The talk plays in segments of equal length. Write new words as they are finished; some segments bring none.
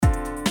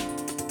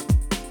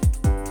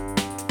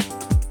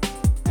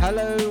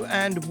Hello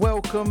and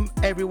welcome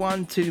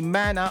everyone to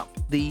Man Up,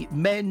 the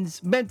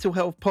men's mental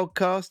health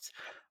podcast.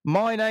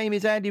 My name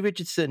is Andy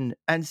Richardson,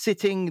 and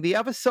sitting the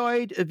other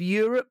side of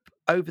Europe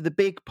over the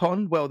big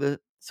pond, well, the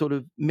sort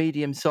of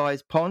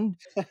medium-sized pond,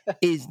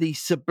 is the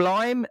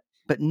sublime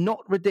but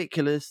not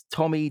ridiculous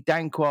Tommy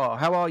Danquar.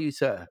 How are you,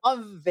 sir?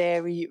 I'm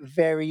very,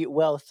 very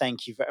well,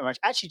 thank you very much.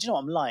 Actually, do you know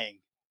what? I'm lying.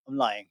 I'm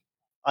lying.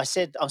 I'm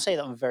saying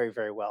that I'm very,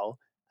 very well.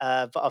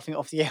 But I think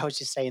off the air, I was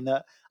just saying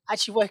that I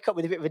actually woke up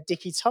with a bit of a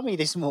dicky tummy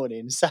this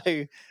morning. So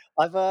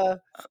I've Oh,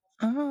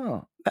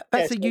 yeah,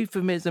 that's a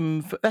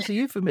euphemism. That's a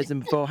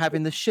euphemism for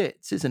having the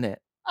shits, isn't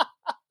it?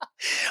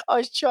 I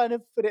was trying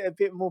to put it a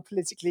bit more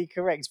politically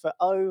correct, but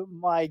oh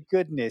my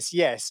goodness,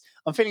 yes,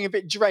 I'm feeling a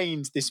bit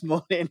drained this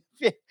morning.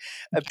 a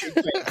bit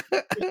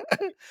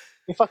drained.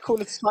 If I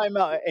call a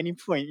timeout at any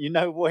point, you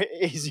know what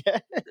it is. Yeah.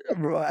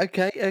 Right.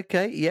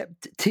 Okay. Yep.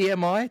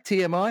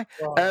 TMI.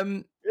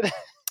 Wow.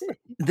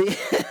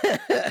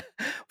 The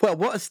well,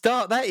 what a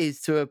start that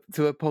is to a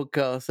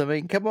podcast. I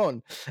mean, come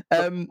on.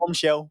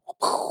 Bombshell.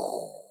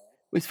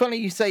 It's funny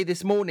you say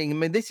this morning. I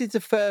mean, this is the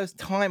first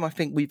time I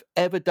think we've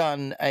ever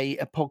done a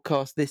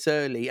podcast this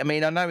early. I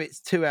mean, I know it's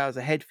 2 hours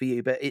ahead for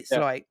you, but it's Yeah.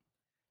 like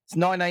it's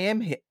 9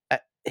 a.m.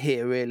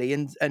 Here really,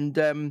 and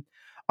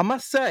I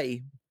must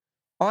say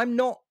I'm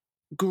not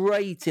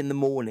great in the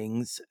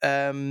mornings.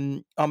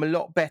 I'm a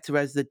lot better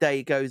as the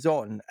day goes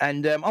on,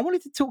 and I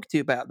wanted to talk to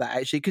you about that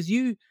actually because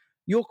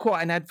you're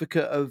quite an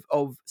advocate of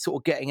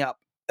sort of getting up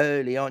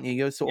early, aren't you?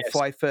 You're sort of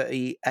Yes.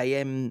 5:30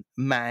 a.m.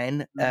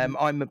 man. Mhm.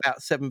 I'm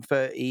about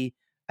 7:30,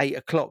 8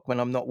 o'clock when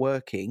I'm not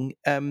working.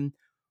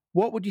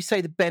 What would you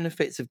say the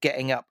benefits of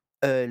getting up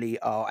early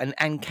are,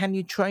 and can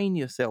you train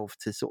yourself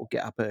to sort of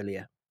get up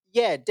earlier?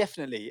 Yeah,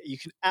 definitely. You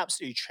can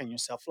absolutely train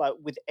yourself. Like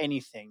with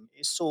anything,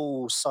 it's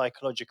all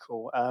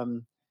psychological.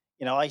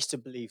 I used to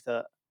believe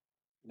that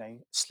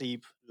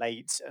sleep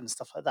late and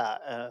stuff like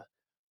that.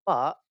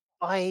 But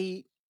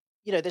I,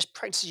 there's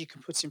practices you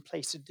can put in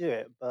place to do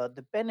it. But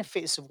the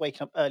benefits of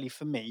waking up early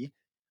for me,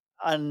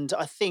 and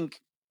I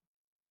think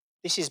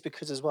this is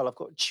because as well, I've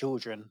got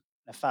children,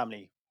 a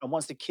family, and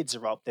once the kids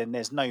are up, then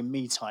there's no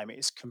me time.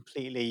 It's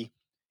completely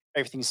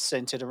everything's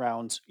centered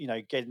around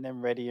getting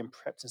them ready and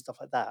prepped and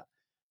stuff like that.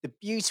 The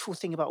beautiful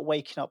thing about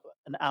waking up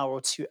an hour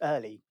or two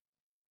early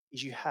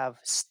is you have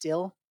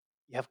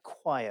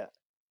quiet,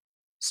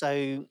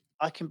 so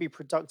I can be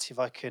productive.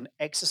 I can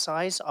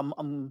exercise.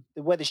 The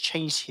weather's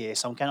changed here,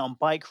 so I'm going on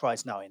bike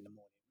rides now in the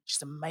morning, which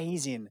is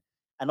amazing.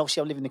 And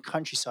obviously, I live in the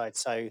countryside,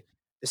 so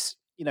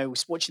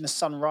watching the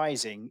sun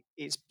rising,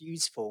 it's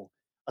beautiful.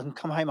 I can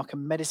come home, I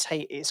can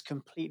meditate. It's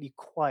completely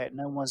quiet.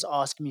 No one's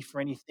asking me for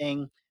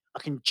anything. I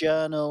can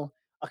journal.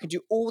 I can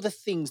do all the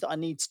things that I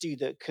need to do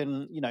that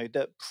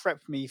that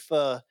prep me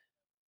for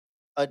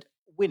uh,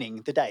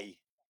 winning the day,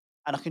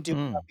 and I can do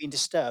it without Mm. being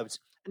disturbed.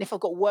 And if I've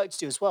got work to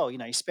do as well,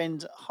 you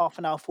spend half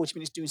an hour, 40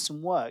 minutes doing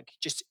some work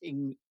just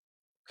in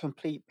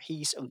complete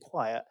peace and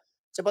quiet.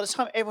 So by the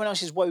time everyone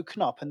else is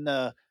woken up and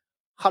the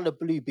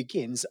hullabaloo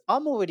begins,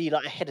 I'm already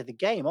like ahead of the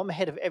game. I'm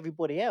ahead of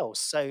everybody else.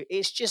 So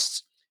it's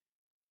just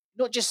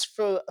not just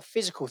for a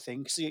physical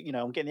thing, because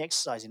I'm getting the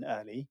exercise in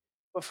early,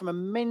 but from a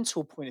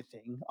mental point of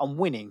thing, I'm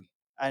winning.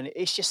 And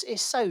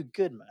it's so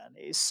good, man.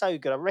 It's so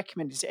good. I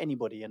recommend it to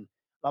anybody. And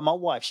like my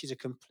wife, she's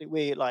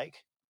we're like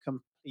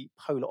complete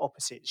polar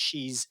opposites.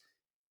 She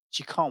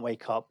can't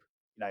wake up.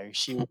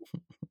 She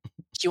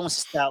wants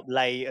to stay up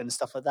late and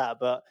stuff like that.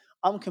 But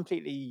I'm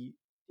completely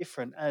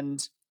different.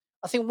 And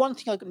I think one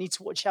thing I need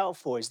to watch out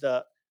for is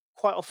that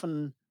quite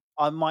often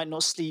I might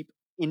not sleep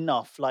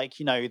enough, like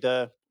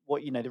the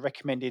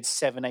recommended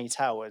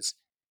 7-8 hours.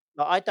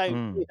 Like I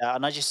don't do Mm. that,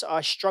 and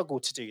I struggle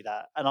to do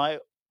that, and I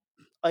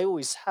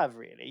always have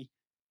really.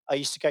 I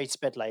used to go to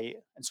bed late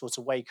and sort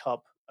of wake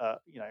up, a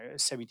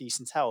semi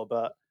decent hour,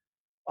 but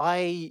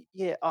I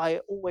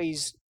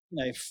always,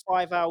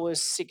 5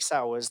 hours, 6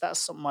 hours. That's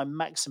sort of my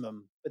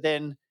maximum. But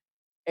then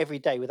every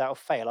day without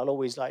fail, I'll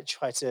always like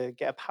try to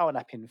get a power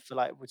nap in for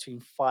like between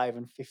 5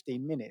 and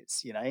 15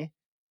 minutes. So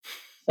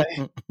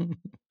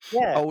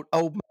yeah,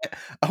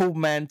 Old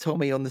man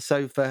Tommy on the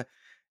sofa.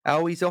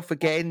 Oh, he's off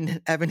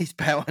again, having his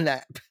power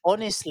nap.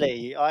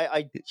 honestly,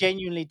 I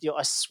genuinely do.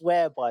 I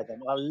swear by them.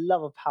 I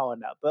love a power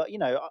nap, but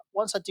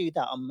once I do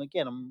that,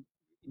 I'm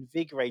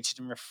invigorated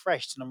and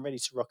refreshed, and I'm ready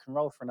to rock and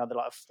roll for another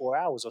like 4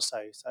 hours or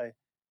so. So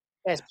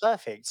yeah, it's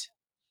perfect.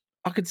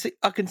 I can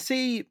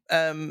see.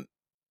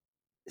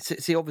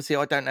 Obviously,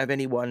 I don't have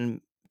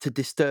anyone to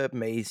disturb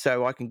me,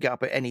 so I can get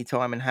up at any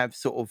time and have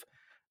sort of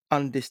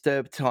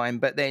undisturbed time.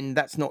 But then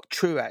that's not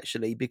true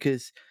actually,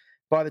 because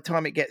by the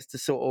time it gets to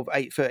sort of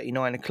 8:30,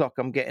 9 o'clock,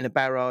 I'm getting a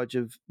barrage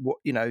of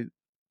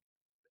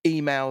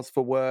emails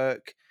for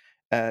work,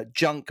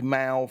 junk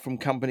mail from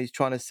companies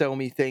trying to sell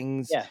me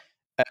things, Yeah.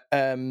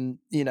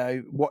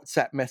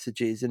 WhatsApp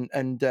messages,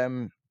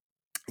 and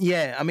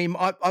yeah. I mean,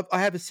 I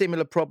have a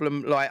similar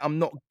problem. Like, I'm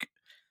not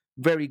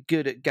very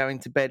good at going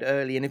to bed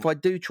early, and if I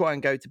do try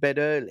and go to bed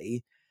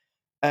early,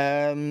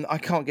 I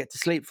can't get to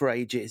sleep for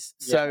ages.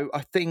 Yeah, So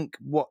I think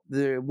what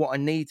I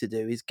need to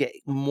do is get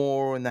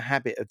more in the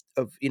habit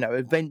of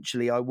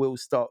eventually I will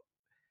start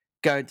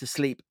going to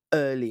sleep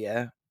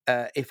earlier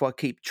if I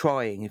keep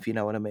trying, if you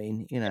know what I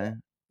mean.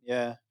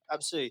 yeah,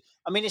 absolutely.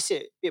 I mean, it's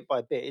it bit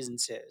by bit,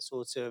 isn't it?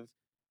 Sort of,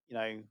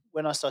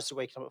 when I started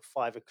waking up at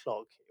 5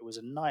 o'clock, it was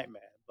a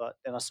nightmare. But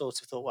then I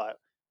sort of thought, well,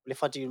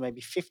 if I do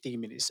maybe 15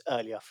 minutes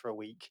earlier for a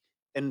week,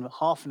 then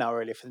half an hour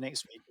earlier for the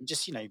next week, and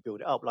just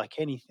build it up like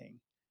anything.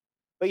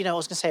 But I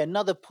was going to say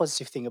another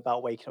positive thing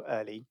about waking up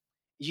early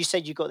is you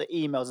said you got the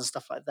emails and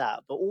stuff like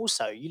that, but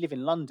also you live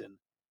in London.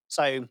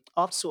 So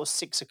after sort of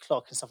 6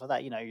 o'clock and stuff like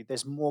that,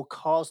 there's more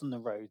cars on the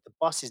road, the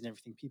buses and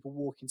everything, people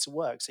walking to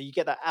work. So you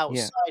get that Yeah,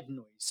 outside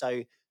noise.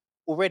 So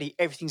already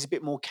everything's a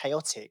bit more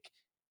chaotic.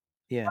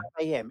 yeah,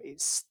 5 a.m.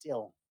 It's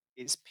still,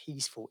 it's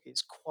peaceful,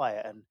 it's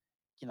quiet. And,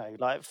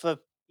 like for,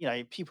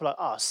 people like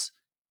us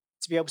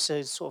to be able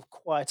to sort of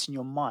quieten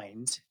your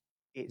mind,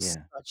 it's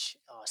yeah.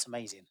 it's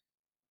amazing.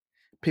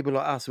 People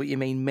like us, what you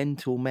mean,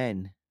 mental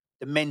men?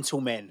 The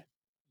mental men.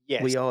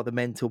 Yes. We are the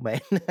mental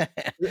men. The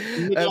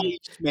um,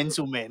 middle-aged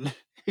mental men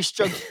who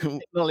struggle with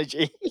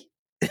technology.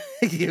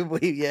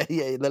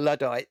 yeah, the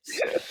Luddites.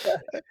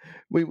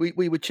 We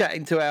were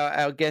chatting to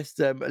our guest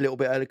a little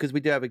bit earlier because we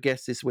do have a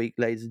guest this week,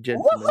 ladies and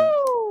gentlemen.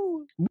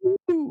 Woohoo!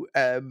 Woo!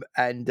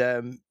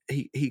 And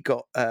he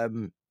got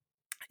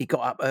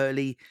up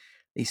early.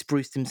 He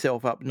spruced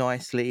himself up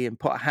nicely and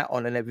put a hat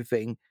on and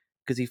everything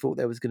because he thought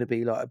there was going to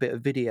be like a bit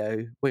of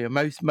video. Well,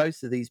 most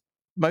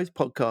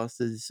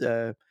podcasters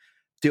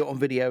do it on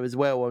video as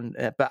well.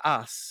 But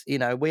us,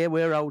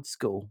 we're old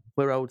school.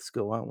 We're old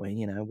school, aren't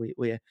we?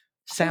 We're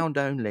I think sound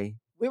only.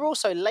 we're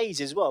also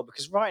lazy as well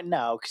because right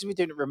now, because we're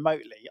doing it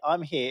remotely,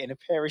 I'm here in a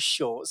pair of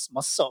shorts,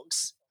 my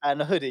socks,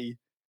 and a hoodie,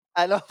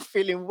 and I'm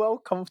feeling well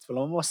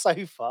comfortable on my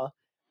sofa,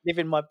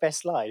 living my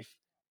best life.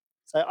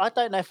 So I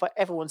don't know if I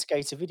ever want to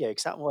go to video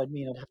because that would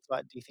mean I'd have to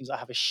like do things like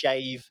have a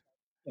shave,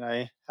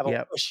 have a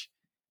Yeah. wash,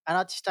 and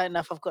I just don't know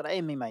if I've got that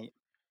in me, mate.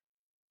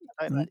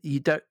 I don't know.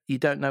 You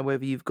don't know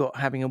whether you've got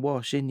having a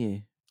wash in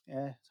you.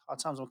 Yeah, it's hard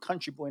times. I'm a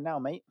country boy now,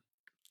 mate.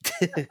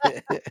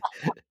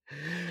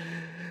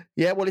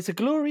 Yeah, well, it's a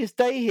glorious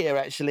day here.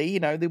 Actually,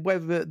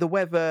 the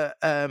weather.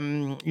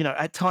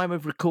 At time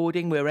of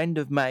recording, we're end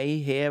of May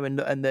here, and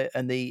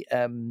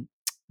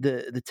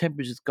the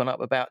temperature's gone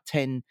up about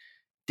 10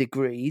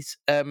 degrees.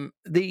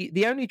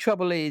 The only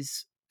trouble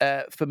is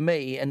for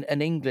me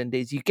and England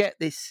is you get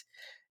this.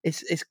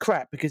 It's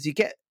crap because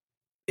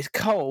it's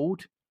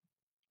cold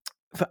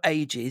for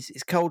ages.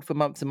 It's cold for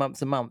months and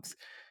months and months.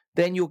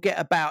 Then you'll get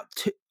about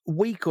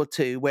week or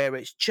two where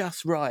it's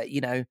just right.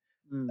 Mm.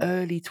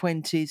 Early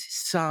 20s,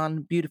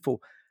 sun,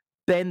 beautiful.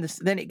 Then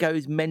it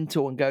goes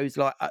mental and goes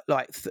for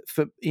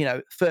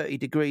 30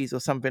 degrees or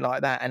something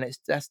like that, and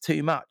that's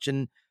too much.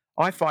 And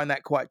I find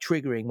that quite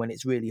triggering when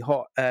it's really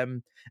hot.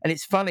 And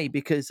it's funny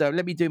because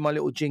let me do my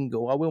little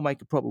jingle. I will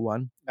make a proper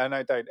one. No,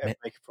 no, don't ever Me-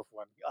 make a proper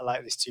one. I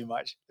like this too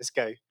much. Let's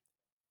go.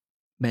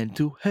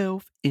 Mental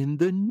health in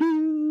the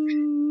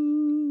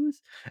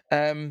news.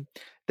 Um,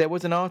 there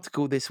was an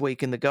article this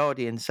week in the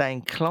Guardian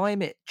saying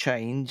climate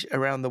change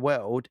around the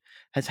world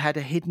has had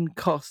a hidden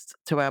cost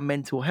to our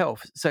mental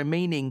health. So,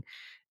 meaning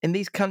in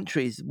these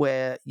countries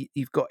where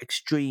you've got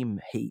extreme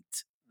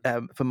heat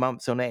for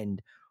months on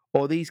end,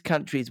 or these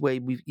countries where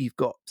you've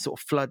got sort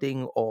of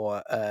flooding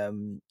or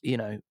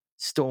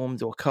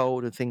storms or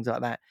cold and things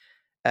like that,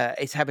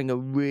 it's having a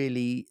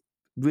really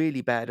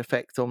really bad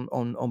effect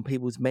on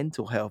people's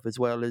mental health as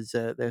well as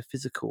their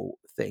physical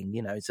thing.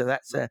 So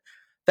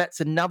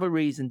that's another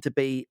reason to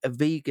be a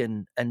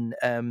vegan and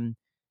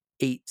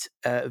eat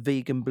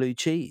vegan blue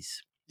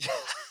cheese.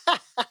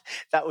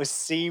 That was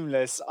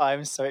seamless.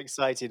 I'm so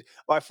excited.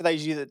 Right, for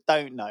those of you that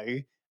don't know,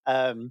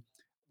 um,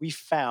 we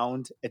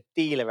found a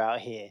dealer out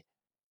here.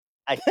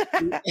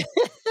 And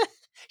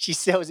she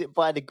sells it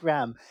by the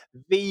gram,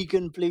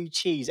 vegan blue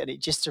cheese, and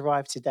it just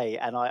arrived today.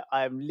 And I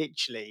am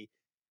literally,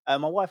 my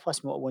wife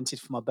asked me what I wanted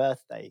for my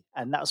birthday,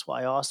 and that's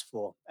what I asked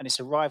for. And it's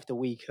arrived a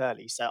week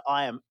early. So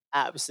I'm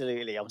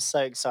so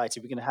excited. I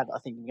think we're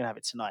going to have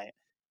it tonight.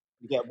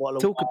 We get a bottle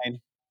of talk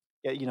wine.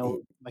 Yeah, eh,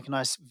 make a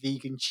nice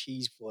vegan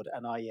cheese board,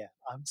 and yeah,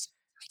 I'm so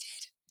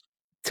excited.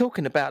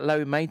 Talking about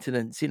low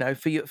maintenance,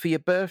 for your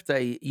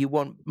birthday you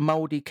want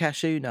moldy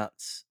cashew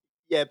nuts.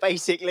 Yeah,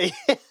 basically.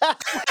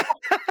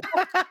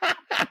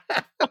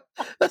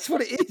 That's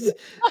what it is,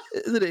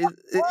 isn't it?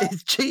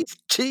 It's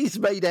cheese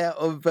made out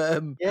of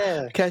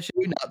Yeah, cashew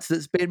nuts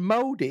that's been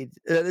molded,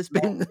 that's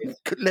been molded.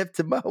 left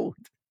to mold.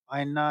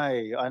 I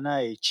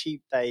know.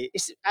 Cheap day.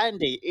 It's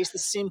Andy. It's the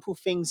simple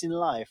things in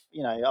life.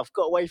 I've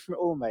got away from it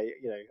all, mate.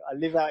 I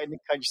live out in the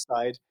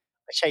countryside.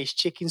 I chase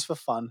chickens for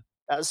fun.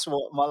 That's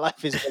what my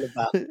life is all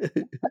about.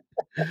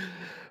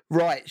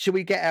 Right, shall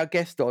we get our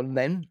guest on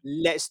then?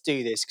 Let's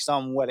do this because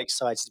I'm well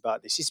excited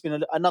about this. It's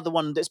been another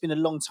one that's been a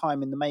long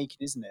time in the making,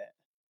 isn't it?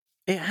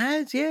 It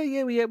has,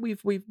 yeah. We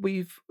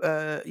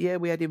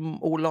had him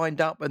all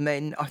lined up, and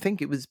then I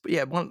think it was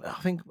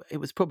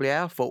probably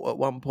our fault at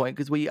one point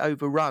because we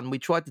overrun. We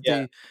tried to Yeah.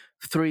 do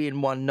 3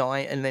 in one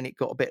night, and then it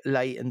got a bit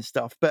late and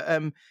stuff. But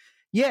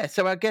yeah,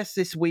 so I guess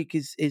this week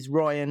is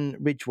Ryan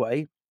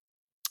Ridgway.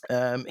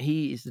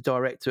 He is the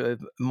director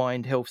of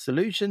Mind Health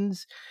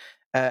Solutions.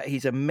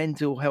 He's a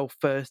mental health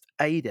first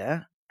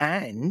aider,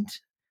 and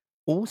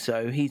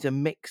also he's a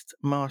mixed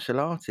martial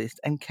artist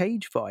and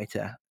cage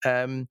fighter.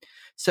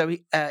 So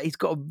he's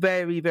got a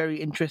very,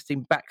 very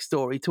interesting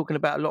backstory, talking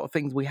about a lot of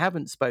things we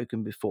haven't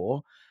spoken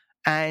before.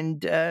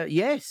 And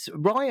yes,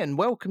 Ryan,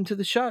 welcome to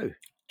the show.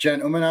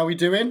 Gentlemen, how are we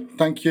doing?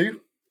 Thank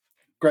you.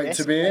 Great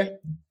to be here.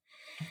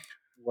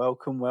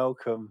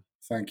 Welcome.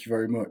 Thank you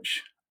very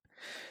much.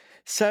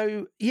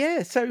 So,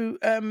 yeah,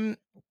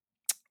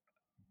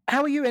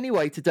 how are you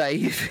anyway today?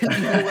 You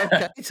all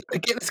okay?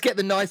 Let's get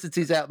the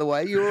niceties out of the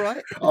way. You all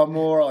right? I'm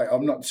all right.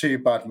 I'm not too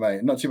bad,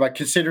 mate. Not too bad.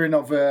 Considering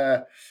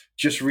I've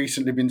just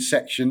recently been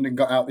sectioned and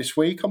got out this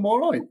week, I'm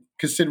all right.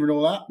 Considering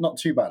all that, not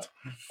too bad.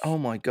 Oh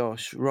my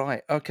gosh!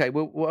 Right. Okay.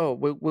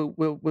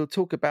 We'll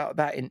talk about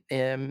that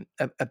in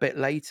a bit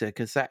later,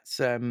 because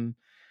that's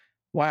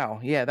wow.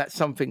 Yeah, that's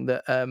something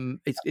that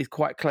is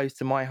quite close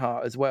to my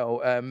heart as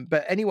well.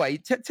 But anyway,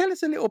 tell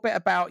us a little bit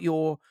about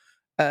your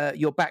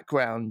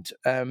background.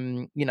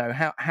 You know,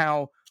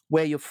 how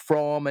where you're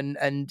from,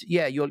 and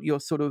yeah,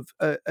 your sort of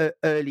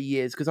early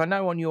years, because I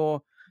know on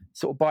your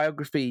sort of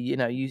biography, you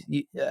know,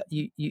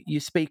 you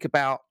speak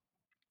about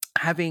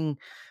having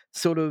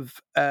sort of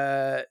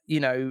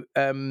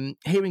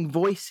hearing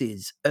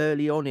voices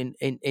early on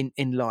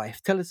in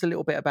life. Tell us a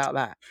little bit about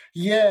that.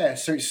 Yeah,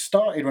 so it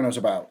started when I was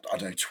about,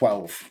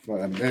 12,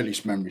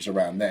 earliest memories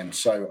around then.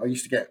 So I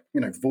used to get,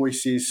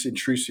 voices,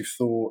 intrusive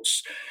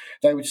thoughts.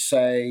 They would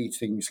say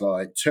things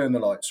like, turn the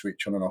light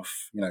switch on and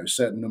off, a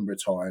certain number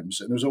of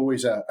times. And there was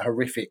always a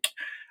horrific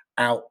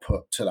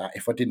output to that.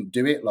 If I didn't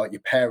do it, like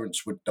your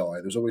parents would die.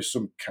 There was always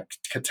some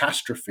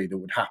catastrophe that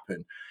would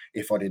happen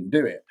if I didn't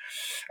do it.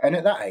 And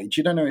at that age,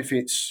 you don't know if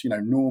it's,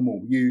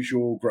 normal,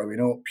 usual, growing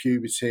up,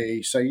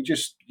 puberty. So you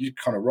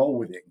kind of roll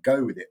with it,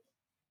 go with it.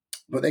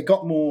 But they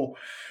got more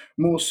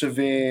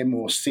severe,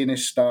 more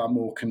sinister,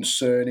 more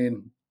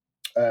concerning.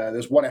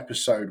 There's one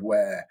episode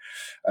where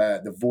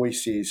the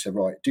voices are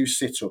right, do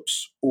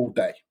sit-ups all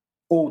day.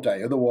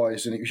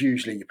 Otherwise, and it was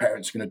usually your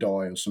parents are going to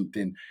die or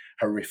something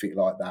horrific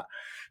like that.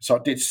 So I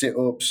did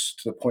sit-ups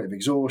to the point of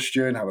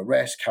exhaustion, have a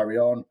rest, carry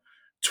on.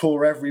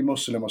 Tore every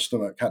muscle in my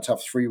stomach, had to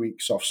have 3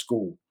 weeks off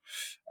school.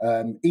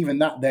 Even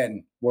that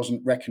then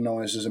wasn't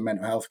recognised as a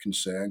mental health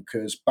concern,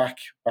 because back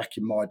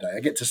in my day, I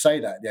get to say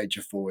that at the age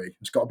of 40.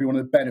 It's got to be one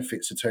of the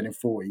benefits of turning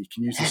 40. You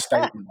can use the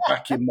statement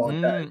back in my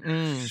day.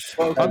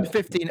 Well, I'm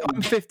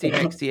 50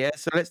 next year,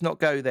 so let's not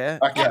go there.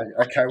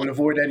 Okay, we'll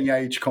avoid any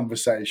age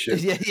conversation.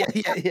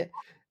 Yeah.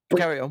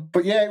 Carry on.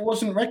 But yeah, it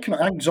wasn't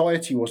recognised.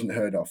 Anxiety wasn't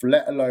heard of,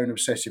 let alone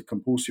obsessive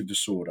compulsive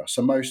disorder.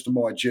 So most of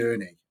my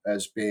journey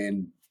has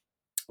been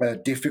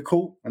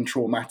difficult and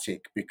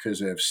traumatic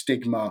because of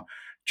stigma,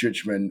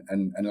 judgment,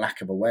 and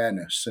lack of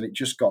awareness. And it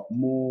just got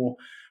more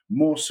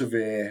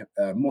severe,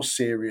 more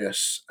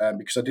serious,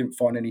 because I didn't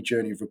find any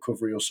journey of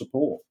recovery or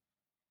support.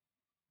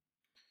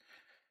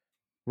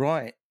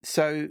 Right.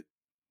 So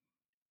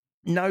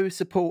no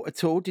support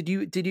at all. Did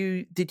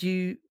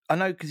you? I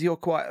know, because you're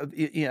quite,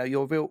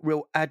 you're a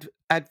real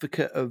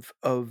advocate of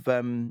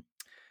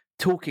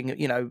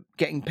talking,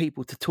 getting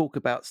people to talk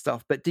about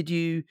stuff. But did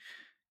you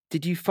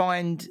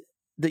find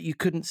that you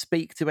couldn't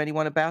speak to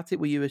anyone about it?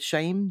 Were you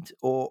ashamed,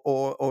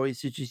 or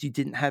is it just you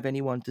didn't have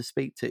anyone to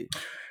speak to?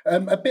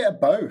 A bit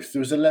of both. There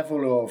was a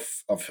level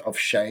of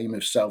shame,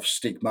 of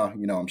self-stigma.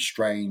 I'm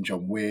strange,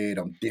 I'm weird,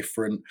 I'm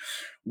different.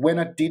 When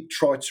I did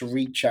try to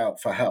reach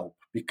out for help,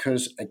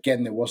 because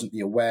again, there wasn't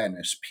the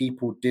awareness,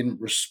 people didn't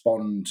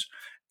respond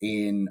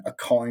in a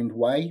kind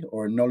way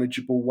or a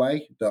knowledgeable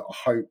way that I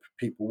hope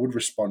people would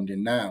respond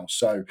in now.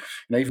 So,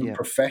 even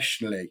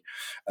professionally,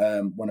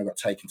 when I got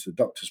taken to the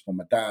doctors by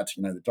my dad,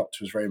 the doctor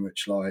was very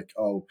much like,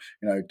 oh,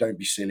 don't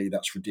be silly,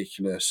 that's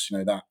ridiculous,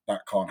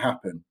 that can't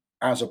happen,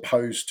 as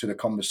opposed to the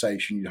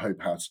conversation you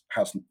hope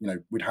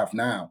we'd have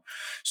now.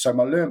 So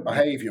my learned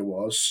behavior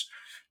was,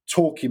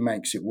 talking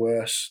makes it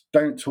worse.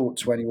 Don't talk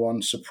to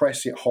anyone,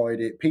 suppress it, hide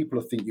it. People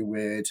will think you're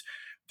weird.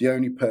 The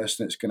only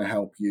person that's going to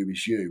help you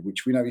is you,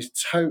 which we know is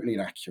totally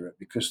inaccurate,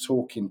 because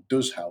talking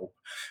does help.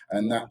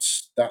 And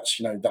that's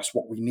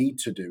what we need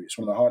to do. It's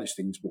one of the hardest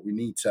things, but we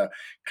need to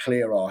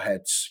clear our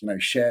heads,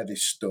 share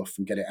this stuff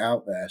and get it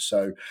out there.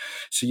 So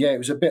yeah, it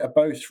was a bit of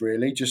both,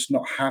 really, just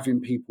not having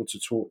people to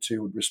talk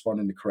to would respond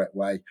in the correct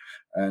way,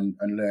 and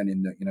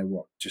learning that,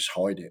 just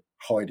hide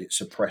it,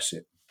 suppress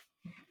it.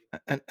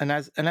 And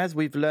as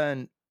we've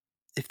learned,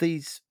 if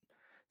these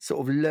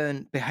sort of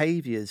learned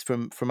behaviors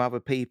from other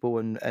people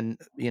and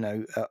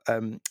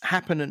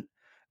happen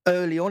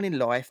early on in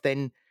life,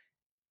 then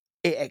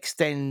it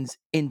extends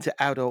into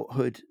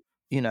adulthood,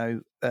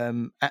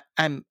 and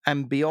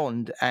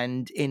beyond,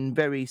 and in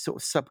very sort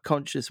of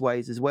subconscious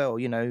ways as well.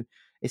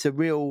 it's a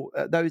real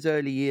those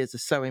early years are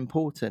so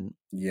important.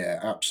 Yeah,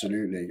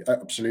 absolutely.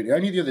 Absolutely.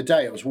 Only the other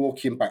day, I was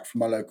walking back from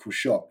my local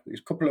shop, it was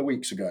a couple of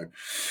weeks ago,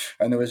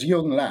 and there was a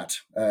young lad,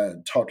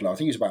 toddler, I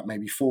think he was about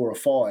maybe 4 or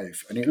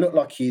 5, and it looked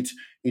like he'd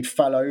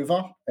fell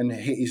over and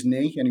hit his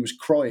knee and he was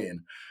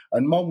crying.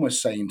 And Mum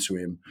was saying to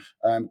him,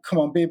 come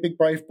on, be a big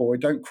brave boy,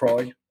 don't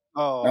cry.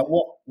 Now,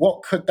 Oh,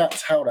 what could that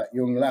tell that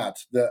young lad?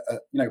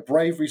 That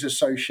bravery is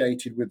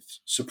associated with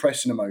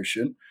suppressing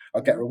emotion.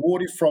 I get mhm.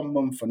 rewarded from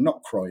mum for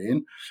not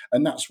crying,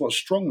 and that's what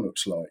strong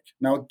looks like.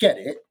 Now, I get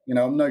it.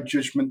 I'm no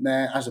judgment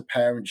there. As a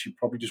parent, you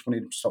probably just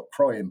wanted him to stop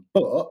crying,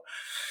 but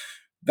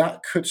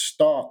that could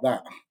start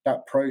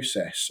that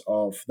process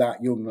of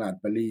that young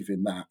lad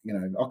believing that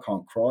I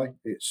can't cry.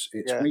 It's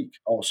Yeah. weak.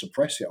 I'll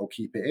suppress it. I'll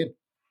keep it in.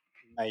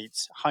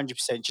 Mate,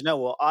 100%. You know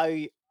what?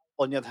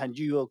 On the other hand,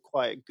 you are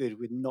quite good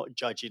with not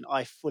judging.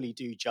 I fully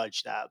do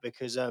judge that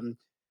because I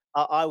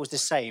was the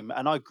same,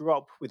 and I grew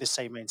up with the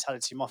same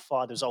mentality. My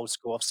father was old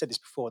school. I've said this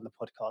before in the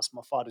podcast.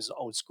 My father's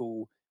old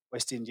school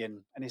West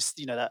Indian, and it's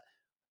that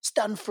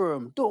stand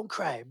firm, don't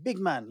cry, big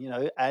man.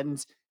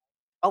 And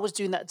I was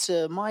doing that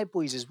to my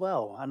boys as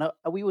well. And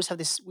we always have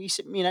this. Me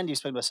and Andy have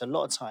spoken about this a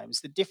lot of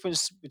times. The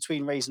difference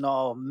between raising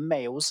our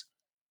males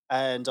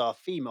and our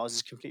females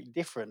is completely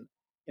different.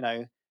 You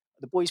know,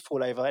 the boys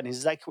fall over, and it's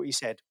exactly what you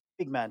said.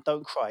 Big man,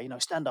 don't cry.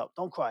 Stand up,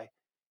 don't cry.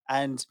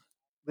 And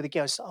with the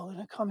girls, oh,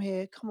 no, come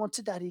here, come on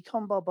to daddy,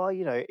 come, Baba.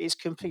 It's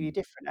completely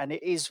different, and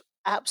it is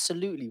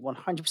absolutely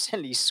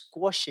 100%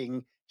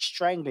 squashing,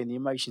 strangling the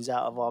emotions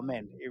out of our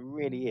men. It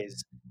really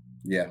is.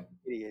 Yeah. It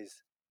really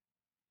is.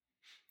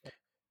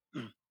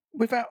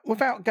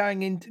 Without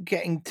going into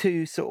getting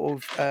too sort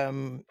of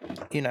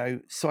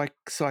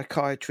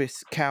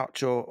psychiatrist's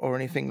couch or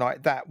anything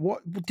like that,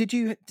 what did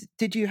you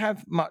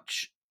have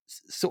much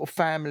sort of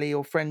family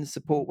or friends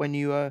support when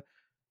you were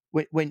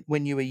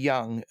when you were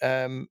young?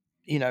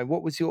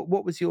 What was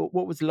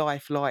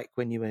life like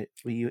when you were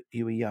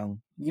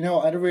young?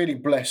 I had a really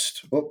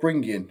blessed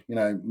upbringing.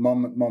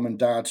 Mum and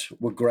dad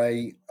were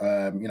great.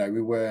 We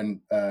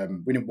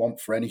didn't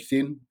want for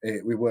anything.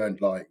 We weren't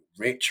like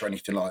rich or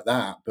anything like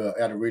that, but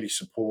I had a really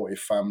supportive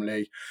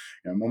family.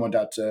 Mum and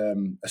dad are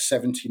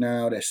 70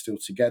 now. They're still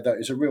together.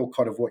 It's a real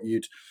kind of what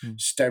you'd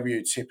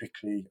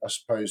stereotypically, I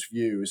suppose,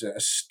 view as a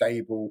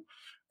stable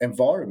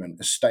environment,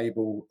 a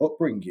stable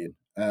upbringing.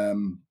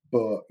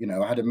 But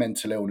I had a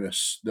mental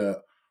illness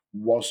that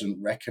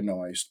wasn't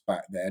recognized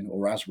back then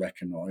or as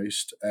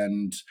recognized,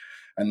 and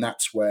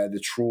that's where the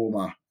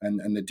trauma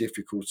and the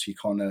difficulty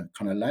kind of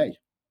lay.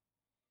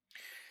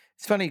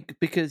 It's funny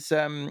because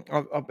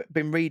I've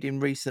been reading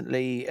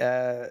recently.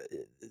 I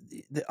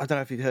don't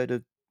know if you've heard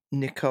of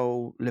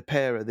Nicole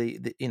LePera.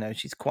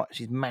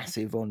 She's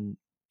massive on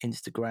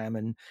Instagram,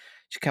 and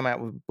she came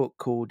out with a book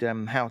called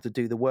How to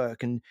Do the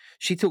Work, and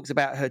she talks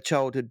about her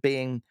childhood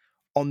being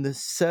on the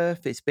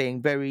surface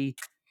being very,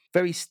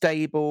 very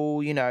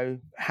stable,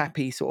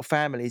 happy sort of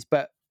families,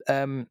 but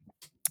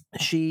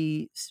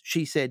she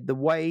said the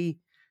way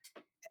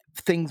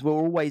things were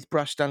always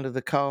brushed under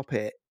the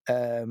carpet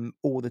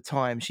all the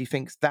time. She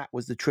thinks that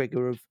was the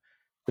trigger of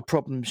the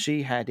problems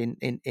she had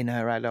in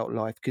her adult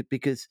life.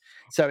 Because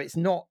so it's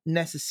not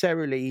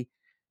necessarily,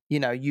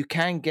 you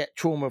can get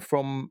trauma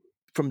from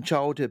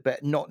childhood,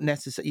 but not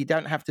necessarily. You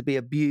don't have to be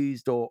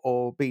abused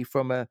or be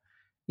from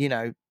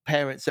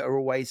parents that are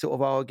always sort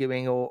of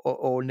arguing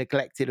or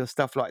neglected or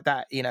stuff like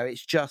that.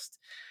 It's just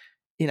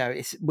people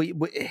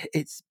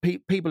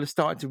are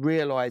starting to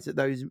realize that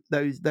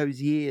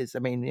those years, I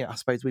mean, I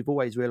suppose we've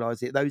always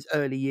realized it, those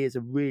early years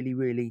are really,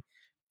 really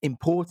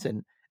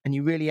important, and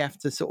you really have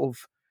to sort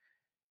of,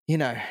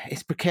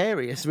 it's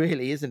precarious,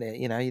 really, isn't it?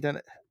 You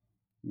don't,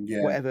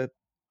 Yeah. whatever.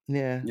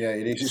 Yeah. Yeah,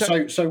 it is. It's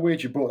So so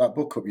weird you brought that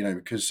book up,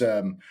 because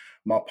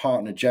my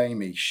partner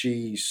Jamie,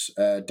 she's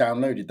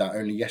downloaded that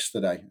only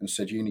yesterday and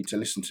said you need to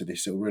listen to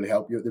this. It'll really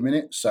help you at the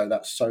minute. So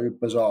that's so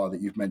bizarre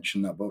that you've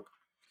mentioned that book.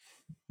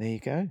 there you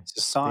go. It's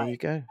a sign. There you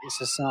go.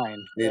 It's a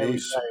sign. It There we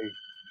is. go.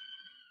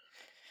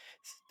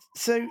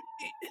 So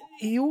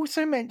you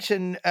also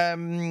mentioned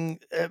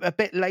a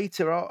bit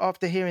later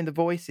after hearing the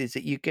voices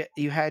that you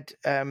had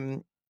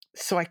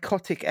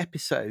psychotic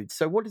episodes.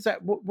 So what does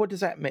that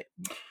mean?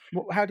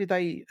 How did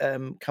they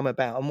come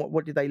about, and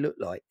what did they look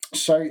like?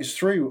 So it's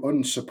through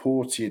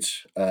unsupported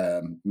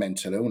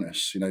mental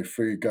illness,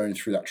 through going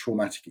through that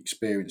traumatic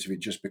experience of it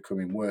just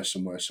becoming worse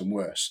and worse and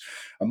worse.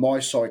 And my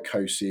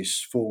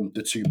psychosis formed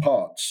the two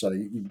parts. So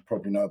you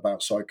probably know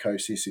about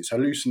psychosis. It's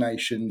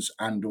hallucinations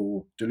and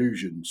or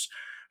delusions.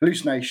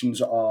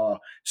 Hallucinations are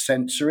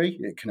sensory.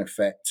 It can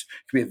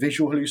be a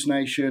visual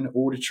hallucination,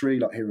 auditory,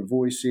 like hearing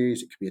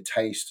voices. It could be a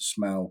taste, a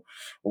smell,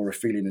 or a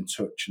feeling and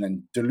touch. And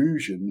then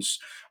delusions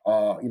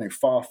are,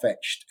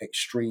 far-fetched,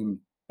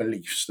 extreme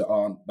beliefs that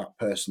aren't that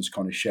person's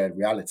kind of shared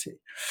reality.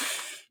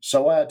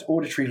 So I had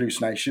auditory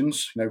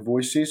hallucinations,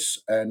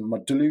 voices, and my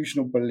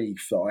delusional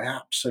belief that I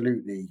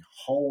absolutely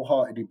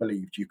wholeheartedly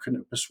believed, you couldn't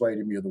have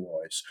persuaded me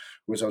otherwise,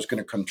 was I was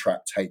going to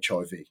contract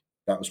HIV.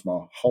 That was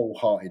my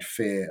wholehearted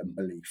fear and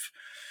belief.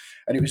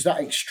 And it was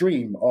that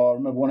extreme. I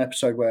remember one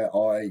episode where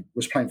I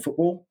was playing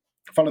football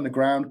fell on the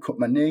ground, cut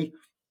my knee,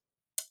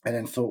 and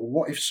then thought,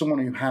 what if someone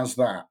who has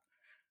that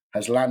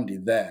has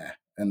landed there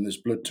and there's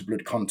blood to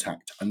blood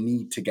contact? I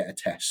need to get a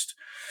test.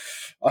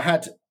 I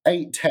had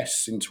 8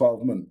 tests in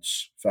 12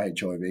 months for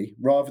HIV.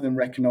 Rather than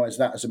recognise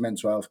that as a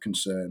mental health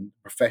concern,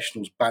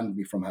 professionals banned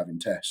me from having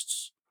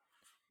tests.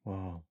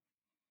 Wow.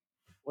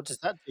 What does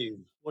that do?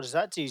 What does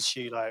that do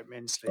to you, like,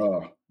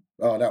 mentally?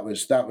 That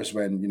was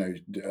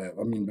when,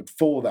 I mean,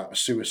 before that,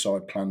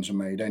 suicide plans were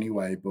made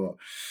anyway.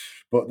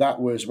 But that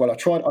was, well, I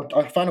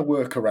found a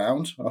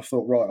workaround. I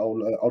thought, right,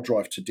 I'll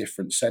drive to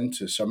different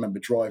centres. So I remember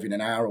driving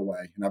an hour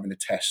away and having a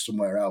test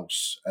somewhere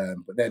else.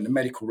 But then the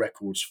medical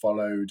records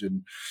followed,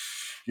 and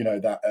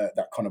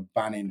that kind of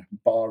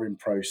barring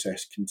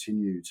process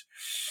continued.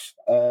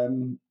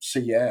 So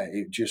yeah,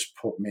 it just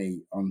put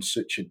me on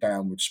such a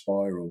downward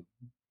spiral.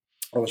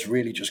 I was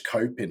really just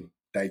coping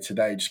day to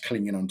day, just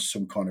clinging on to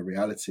some kind of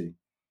reality.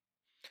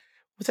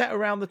 Was that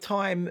around the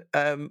time?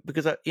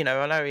 Because I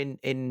know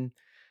in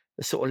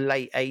the sort of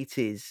late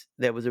 80s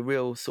there was a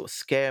real sort of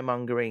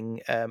scaremongering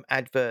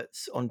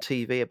adverts on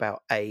TV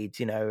about AIDS.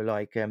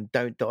 Like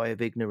 "Don't die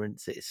of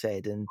ignorance," it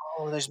said, and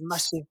Oh, those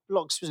massive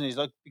blocks, wasn't it? It's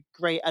like a big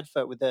grey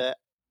advert with the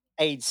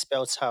AIDS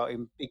spelt out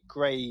in big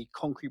grey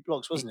concrete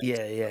blocks, wasn't it?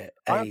 yeah, yeah,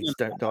 I AIDS,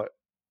 remember don't that.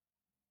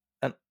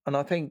 die. And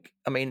I think,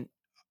 I mean,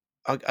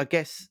 I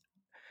guess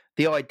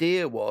the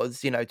idea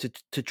was,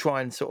 to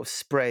try and sort of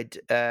spread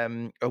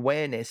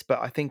awareness, but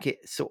I think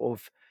it sort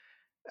of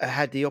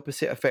had the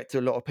opposite effect to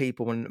a lot of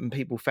people, and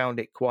people found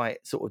it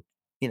quite sort of,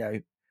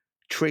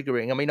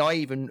 triggering.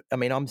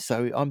 I'm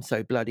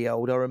so bloody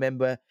old. I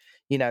remember,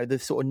 the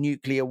sort of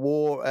nuclear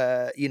war.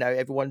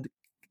 Everyone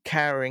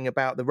carrying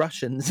about the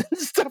Russians and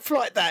stuff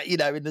like that.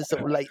 In the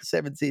sort of late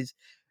 70s,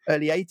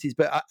 early 80s.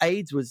 But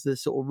AIDS was the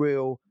sort of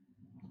real,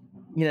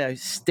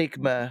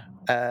 stigma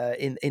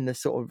in the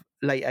sort of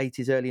late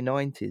 80s, early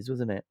 90s,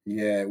 wasn't it?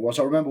 Yeah, it was.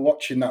 I remember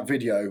watching that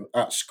video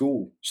at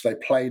school. So they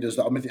played us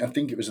that. I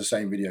think it was the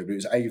same video, but it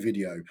was a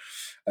video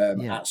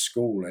Yeah, at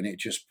school, and it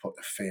just put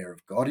the fear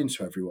of God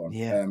into everyone.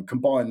 yeah.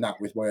 Combine that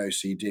with my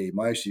OCD.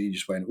 My OCD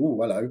just went, "Oh,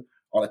 hello.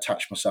 I'll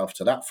attach myself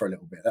to that for a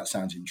little bit. That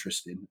sounds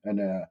interesting."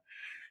 And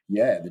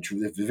yeah,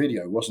 the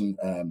video wasn't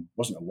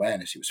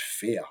awareness; it was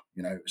fear.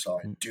 It was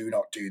like, Mm. do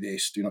not do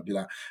this, do not do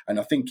that. And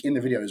I think in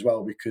the video as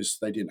well, because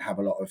they didn't have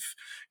a lot of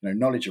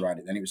knowledge around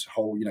it, then it was a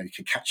whole, you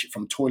could catch it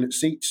from toilet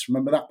seats.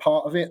 Remember that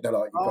part of it? They're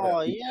like, you've got to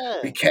Oh, be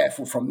yeah.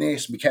 careful from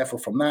this, be careful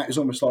from that. It's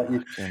almost like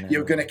Fucking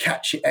you're going to hell.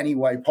 catch it any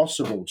way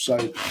possible. So,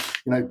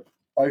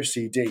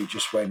 OCD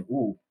just went,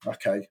 oh,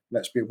 okay,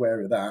 let's be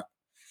aware of that.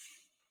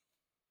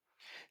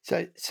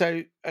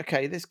 So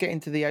okay, let's get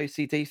into the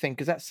OCD thing,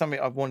 because that's something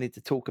I've wanted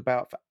to talk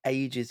about for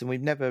ages, and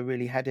we've never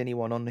really had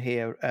anyone on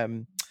here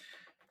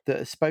that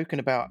has spoken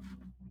about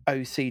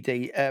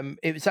OCD.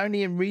 It was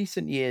only in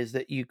recent years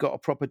that you got a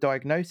proper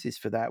diagnosis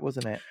for that,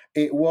 wasn't it?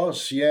 It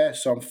was, yeah.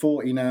 So I'm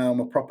 40 now.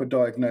 My proper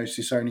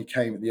diagnosis only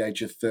came at the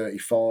age of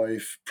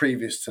 35.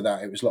 Previous to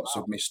that, it was lots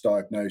of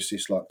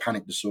misdiagnosis like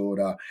panic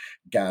disorder,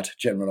 GAD,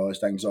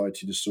 generalized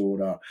anxiety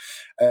disorder,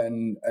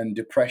 and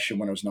depression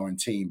when I was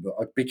 19. But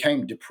I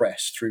became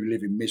depressed through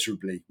living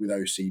miserably with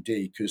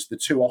OCD, because the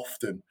two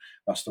often,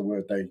 that's the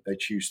word they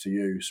choose to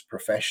use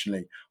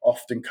professionally,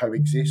 often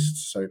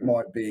coexist. So it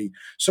might be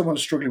someone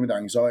struggling with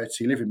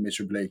anxiety, living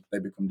miserably, they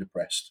become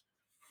depressed.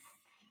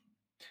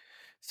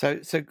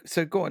 So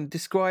go on,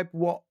 describe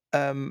what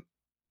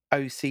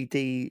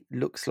OCD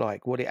looks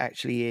like, what it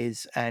actually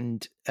is,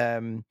 and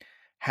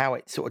how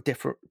it sort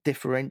of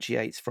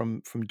differentiates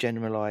from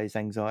generalized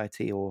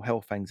anxiety or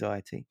health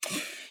anxiety.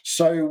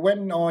 So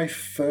when I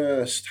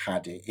first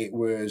had it, it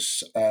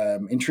was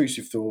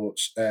intrusive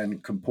thoughts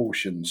and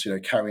compulsions.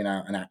 Carrying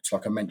out an act,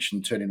 like I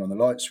mentioned, turning on the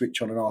light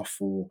switch on and off,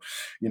 or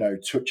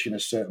touching a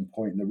certain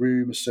point in the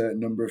room a certain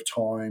number of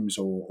times,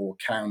 or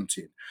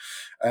counting.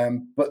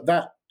 But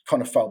that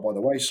kind of fell by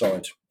the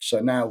wayside. So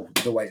now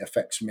the way it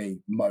affects me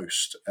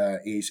most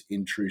is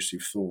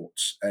intrusive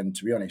thoughts, and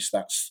to be honest,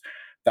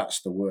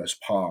 that's the worst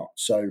part.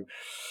 So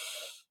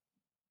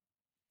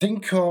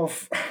think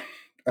of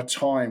a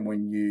time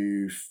when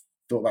you've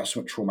thought about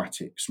something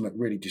traumatic, something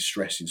really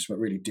distressing,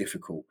 something really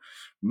difficult.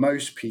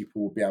 Most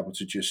people will be able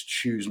to just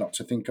choose not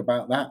to think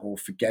about that, or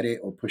forget it,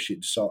 or push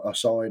it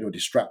aside, or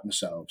distract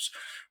themselves.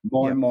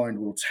 My Yeah. mind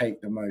will take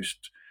the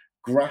most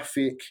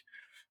graphic,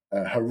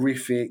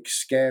 horrific,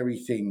 scary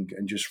thing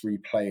and just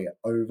replay it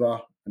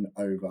over and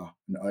over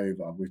and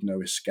over with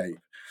no escape.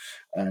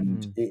 And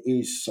Mm. it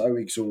is so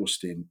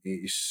exhausting.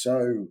 It is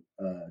so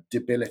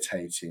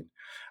debilitating,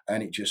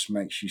 and it just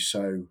makes you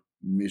so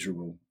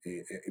miserable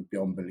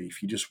beyond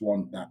belief. You just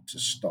want that to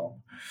stop.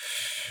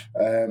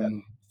 Yeah.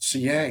 So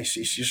yeah, it's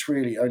just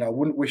really. I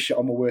wouldn't wish it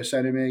on my worst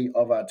enemy.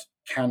 I've had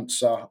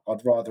cancer.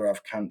 I'd rather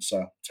have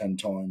cancer 10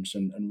 times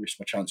and risk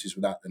my chances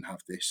with that than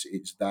have this.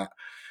 It's that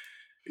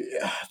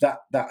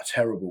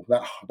terrible,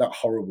 that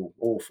horrible,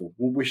 awful.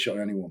 Wouldn't wish it on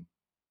anyone.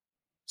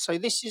 So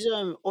this is,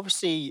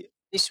 obviously,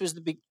 this was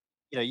the big,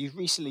 you've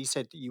recently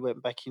said that you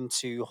went back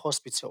into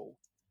hospital.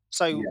 Yeah.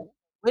 So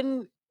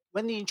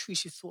when the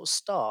intrusive thoughts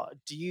start,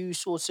 do you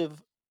sort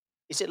of,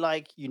 is it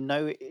like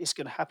it's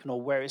going to happen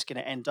or where it's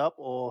going to end up,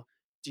 or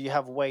do you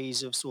have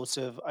ways of sort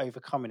of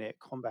overcoming it,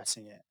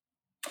 combating it?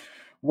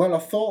 Well, I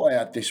thought I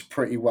had this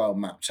pretty well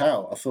mapped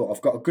out. I thought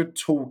I've got a good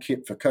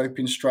toolkit for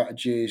coping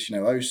strategies.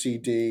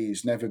 OCD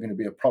is never going to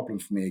be a problem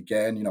for me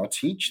again. I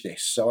teach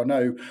this, so I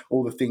know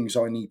all the things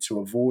I need to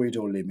avoid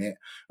or limit,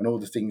 and all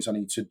the things I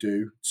need to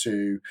do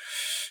to,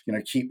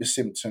 keep the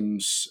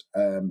symptoms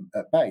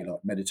at bay, like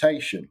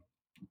meditation.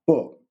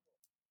 But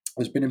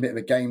there's been a bit of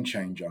a game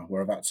changer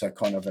where I've had to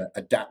kind of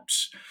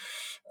adapt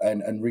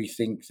and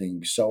rethink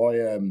things. So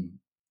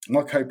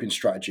my coping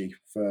strategy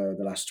for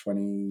the last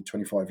 20,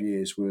 25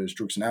 years was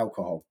drugs and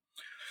alcohol.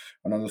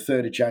 And on the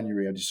 3rd of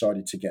January, I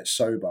decided to get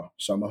sober.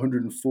 So I'm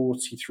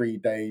 143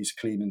 days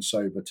clean and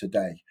sober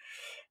today.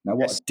 Now,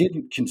 what I Yes.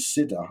 didn't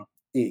consider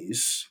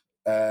is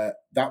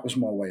that was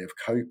my way of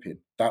coping.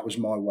 That was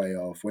my way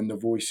of, when the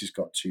voices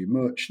got too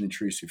much and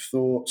intrusive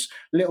thoughts,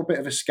 a little bit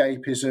of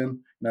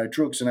escapism,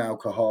 drugs and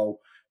alcohol,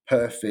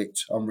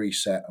 perfect, I'm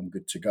reset, I'm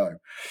good to go.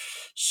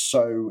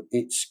 So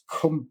it's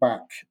come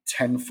back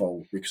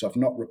tenfold because I've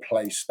not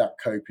replaced that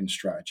coping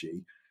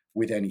strategy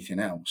with anything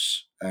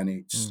else. And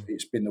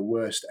it's been the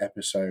worst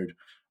episode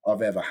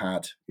I've ever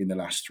had in the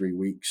last 3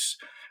 weeks.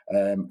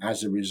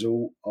 As a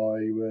result,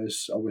 I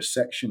was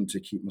sectioned to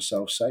keep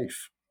myself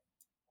safe.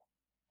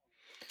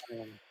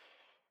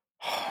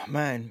 Oh,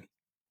 man.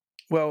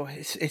 Well,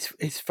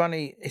 it's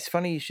funny. It's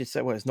funny you should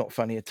say. Well, it's not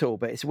funny at all,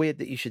 but it's weird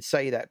that you should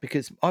say that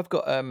because I've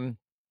got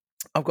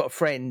a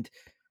friend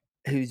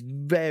who's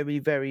very,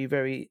 very,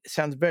 very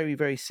sounds very,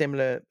 very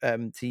similar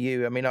to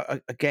you. I mean,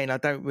 again, I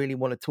don't really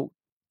want to talk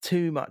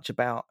too much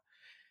about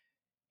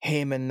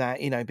him and that,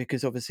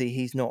 because obviously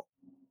he's not,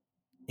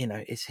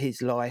 it's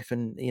his life,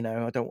 and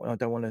I don't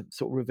want to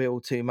sort of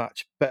reveal too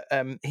much. But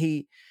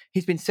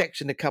he's been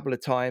sectioned a couple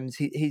of times.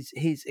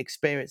 His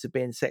experience of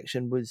being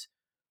sectioned was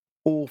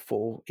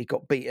awful. He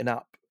got beaten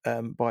up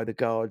by the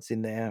guards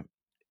in there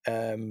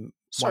Sorry,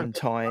 one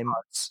time.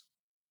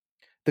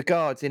 The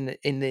guards in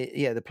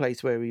the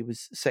place where he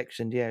was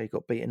sectioned. Yeah, he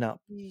got beaten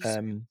up.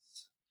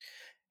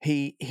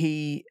 He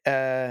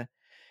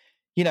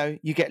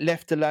you get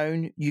left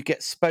alone. You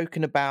get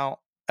spoken about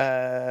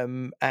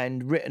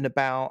and written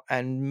about,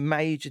 and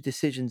major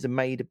decisions are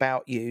made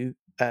about you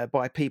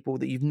by people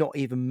that you've not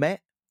even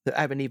met, that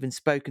haven't even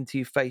spoken to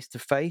you face to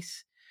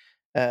face.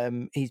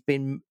 He's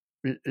been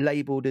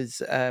labelled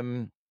as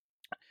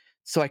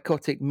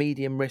psychotic,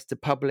 medium risk to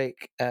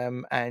public,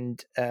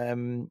 and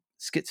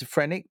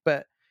schizophrenic,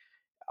 but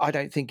I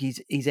don't think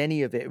he's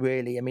any of it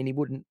really. I mean, he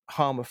wouldn't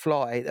harm a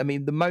fly. I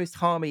mean, the most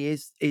harm he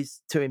is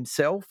to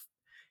himself.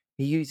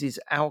 He uses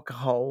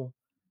alcohol.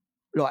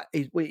 Like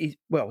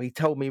he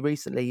told me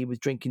recently he was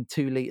drinking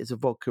 2 liters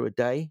of vodka a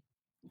day.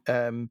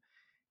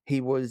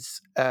 He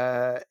was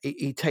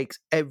he takes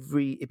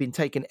he'd been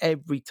taking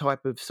every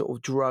type of sort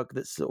of drug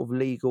that's sort of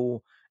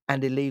legal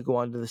and illegal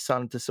under the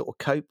sun to sort of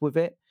cope with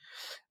it.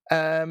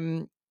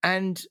 And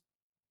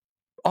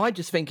I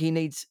just think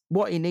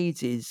what he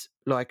needs is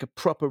like a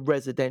proper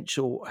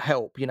residential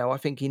help. I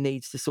think he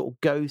needs to sort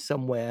of go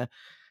somewhere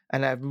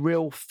and have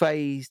real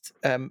phased,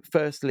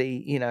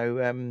 firstly,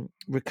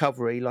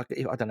 recovery. Like,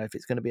 I don't know if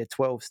it's going to be a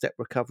 12-step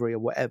recovery or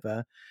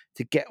whatever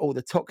to get all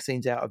the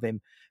toxins out of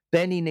him.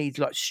 Then he needs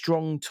like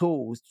strong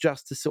tools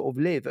just to sort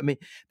of live. I mean,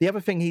 the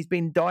other thing, he's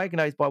been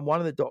diagnosed by one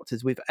of the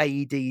doctors with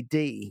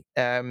ADD.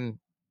 And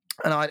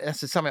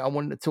that's something I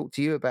wanted to talk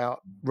to you about,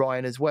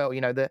 Ryan, as well.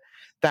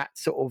 That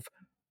sort of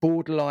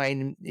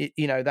borderline,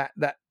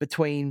 that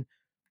between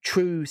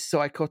true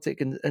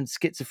psychotic and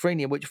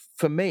schizophrenia, which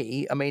for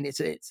me, I mean,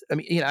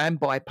 and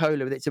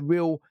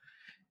bipolar.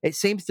 It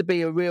seems to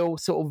be a real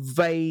sort of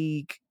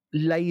vague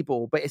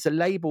label, but it's a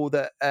label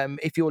that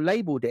if you're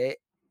labeled it,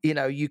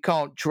 you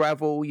can't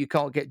travel, you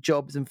can't get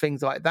jobs and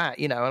things like that.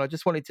 And I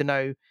just wanted to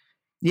know,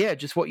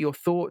 just what your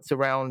thoughts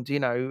around,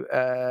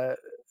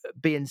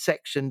 being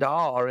sectioned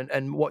are,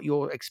 and what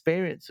your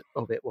experience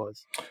of it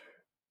was.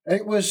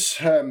 It was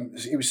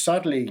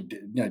sadly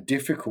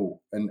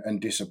difficult and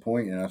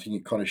disappointing. I think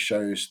it kind of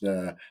shows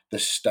the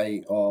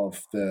state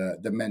of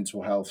the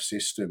mental health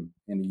system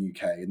in the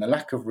UK and the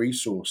lack of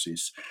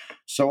resources.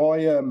 So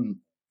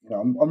I'm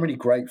really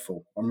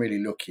grateful. I'm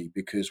really lucky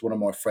because one of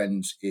my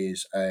friends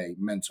is a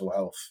mental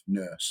health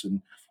nurse,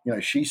 and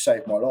she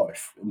saved my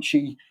life, and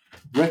she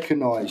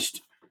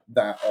recognised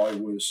that I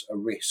was a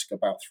risk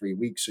about 3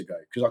 weeks ago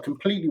because I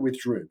completely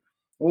withdrew.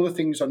 All the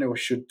things I knew I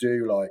should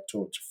do, like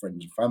talk to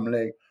friends and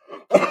family,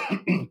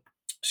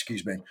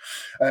 excuse me,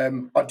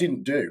 I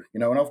didn't do,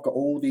 and I've got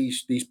all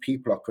these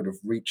people I could have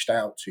reached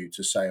out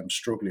to say I'm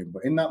struggling.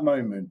 But in that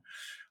moment,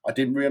 I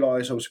didn't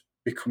realise I was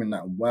becoming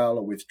that unwell.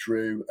 I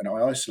withdrew and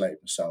I isolated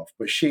myself.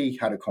 But she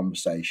had a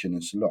conversation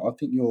and said, look, I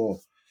think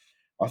you're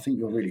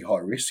really high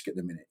risk at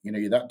the minute.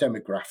 You're that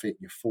demographic,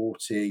 you're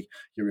 40,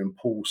 you're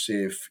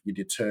impulsive, you're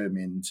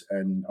determined,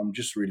 and I'm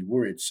just really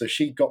worried. So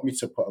she got me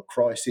to put a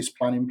crisis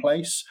plan in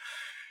place.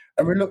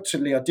 And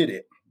reluctantly, I did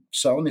it.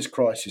 So on this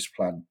crisis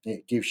plan,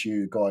 it gives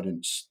you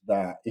guidance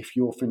that if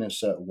you're feeling a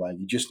certain way,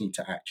 you just need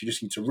to act. You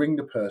just need to ring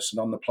the person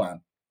on the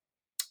plan.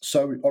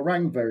 So I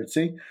rang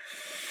Verity.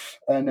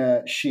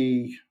 And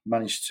she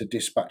managed to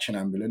dispatch an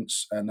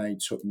ambulance, and they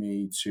took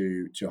me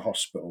to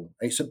hospital.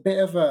 It's a bit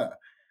of a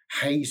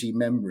hazy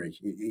memory.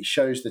 It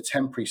shows the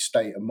temporary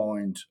state of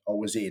mind I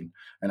was in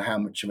and how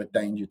much of a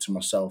danger to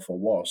myself I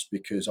was,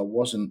 because I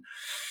wasn't,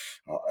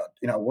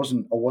 I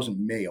wasn't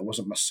me. I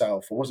wasn't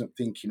myself. I wasn't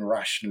thinking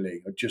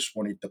rationally. I just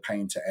wanted the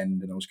pain to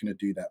end, and I was going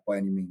to do that by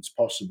any means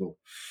possible.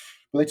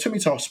 But they took me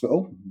to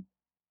hospital,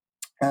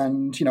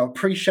 and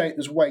appreciate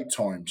there's wait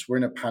times. We're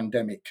in a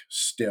pandemic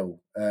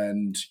still,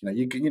 and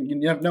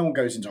no one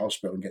goes into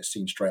hospital and gets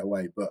seen straight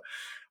away. But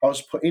I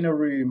was put in a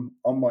room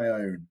on my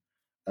own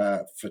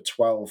for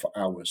 12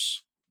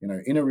 hours.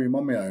 In a room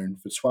on my own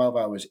for 12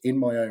 hours in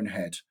my own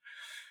head,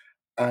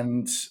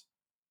 and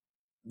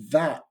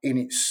that in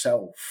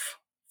itself,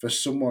 for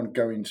someone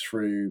going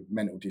through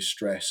mental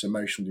distress,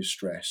 emotional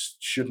distress,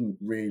 shouldn't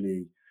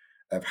really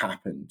have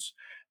happened.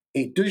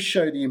 It does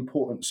show the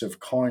importance of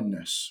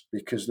kindness,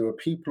 because there were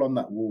people on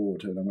that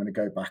ward, and I'm going to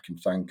go back and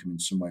thank them in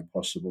some way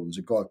possible. There's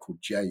a guy called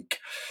Jake,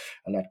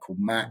 a lad called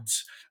Matt,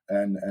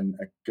 and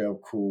a girl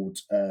called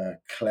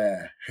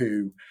Claire,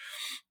 who,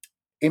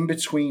 in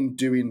between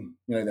doing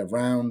their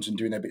rounds and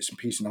doing their bits and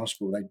pieces in the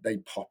hospital,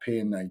 they'd pop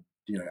in, they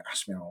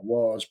ask me how I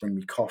was, bring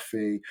me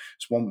coffee.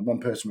 So one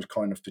person was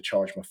kind enough to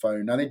charge my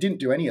phone. Now, they didn't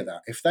do any of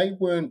that. If they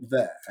weren't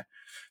there,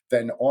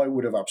 then I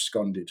would have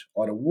absconded.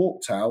 I'd have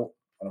walked out,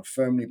 and I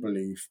firmly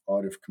believe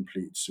I'd have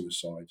completed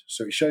suicide.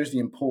 So it shows the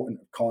importance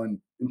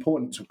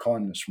of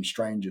kindness from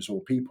strangers,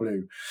 or people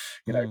who,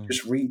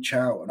 just reach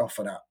out and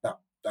offer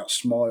that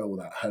smile,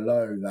 that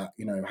hello, that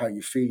how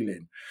you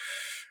feeling.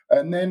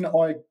 And then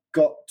I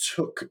got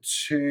took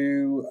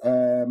to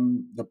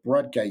the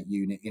Bradgate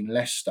unit in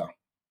Leicester.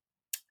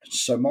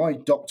 So my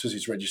doctor's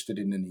is registered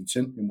in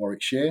Nuneaton in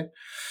Warwickshire,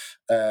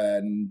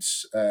 and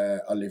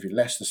I live in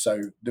Leicester.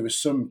 So there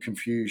was some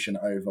confusion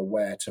over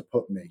where to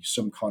put me,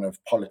 some kind of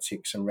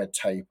politics and red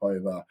tape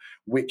over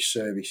which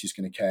service is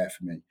going to care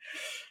for me.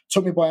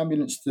 Took me by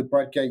ambulance to the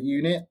Bradgate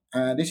unit.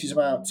 This is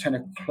about 10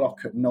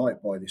 o'clock at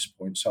night by this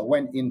point. So I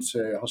went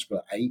into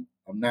hospital at 8.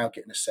 I'm now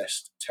getting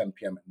assessed 10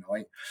 p.m. at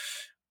night.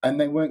 And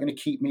they weren't going to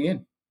keep me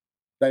in.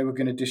 They were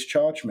going to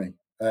discharge me.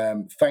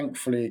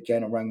 Thankfully,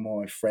 again, I rang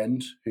my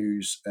friend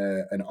who's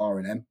an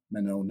R&M,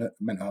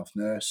 mental health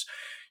nurse.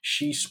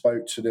 She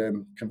spoke to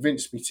them,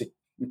 convinced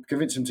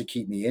them to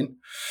keep me in,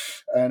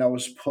 and I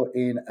was put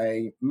in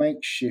a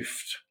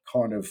makeshift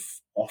kind of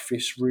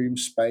office room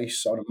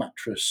space on a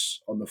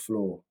mattress on the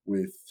floor,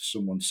 with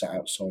someone sat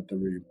outside the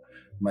room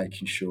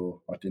making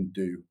sure I didn't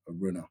do a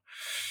runner.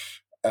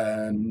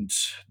 And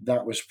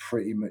that was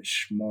pretty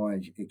much my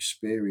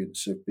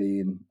experience of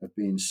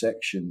being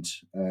sectioned.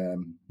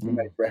 You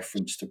made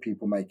reference to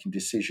people making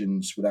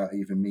decisions without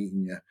even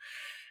meeting you.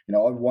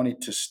 I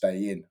wanted to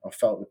stay in. I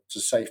felt that the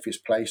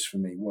safest place for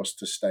me was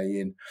to stay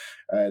in.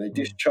 They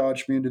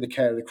discharged me under the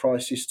care of the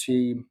crisis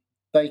team.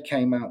 They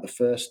came out the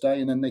first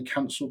day, and then they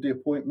cancelled the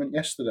appointment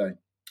yesterday.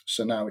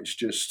 So now it's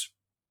just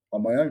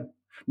on my own.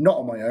 Not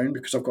on my own,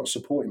 because I've got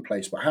support in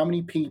place, but how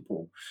many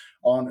people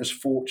aren't as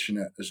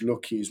fortunate, as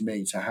lucky as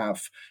me, to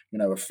have,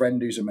 a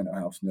friend who's a mental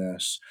health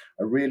nurse,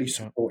 a really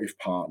supportive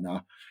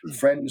partner,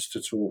 friends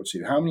to talk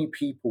to? How many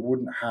people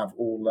wouldn't have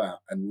all that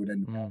and would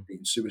end up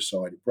being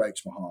suicide? It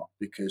breaks my heart,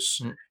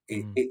 because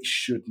it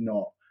should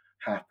not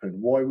happen.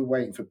 Why are we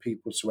waiting for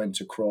people to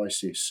enter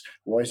crisis?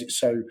 Why is it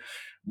so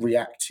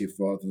reactive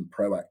rather than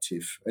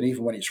proactive? And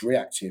even when it's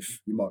reactive,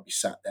 you might be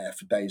sat there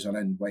for days on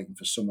end waiting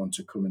for someone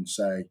to come and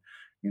say,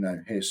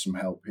 here's some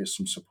help, here's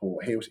some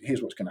support,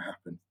 here's what's going to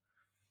happen.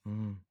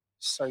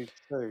 So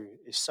true.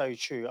 It's so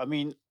true. I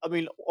mean,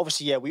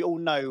 obviously, yeah, we all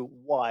know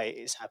why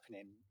it's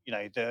happening.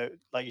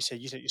 Like you said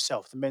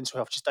yourself, the mental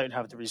health just don't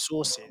have the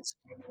resources.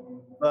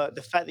 But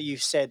the fact that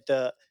you've said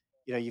that,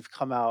 you've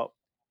come out.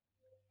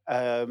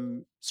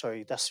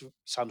 Sorry, that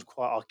sounds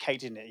quite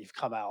archaic, didn't it? You've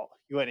come out.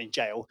 You weren't in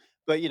jail,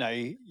 but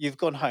you've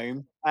gone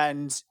home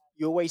and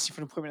you're waiting for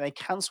an appointment. They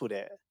cancelled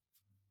it.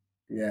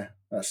 Yeah,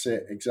 that's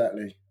it.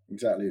 Exactly.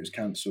 It was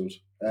cancelled.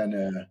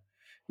 And,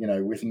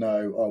 with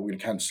no, we're going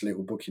to cancel it,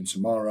 we're booking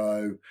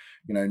tomorrow,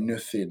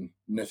 nothing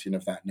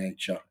of that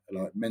nature.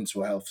 Like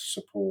mental health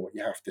support,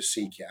 you have to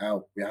seek it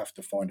out. We have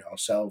to find it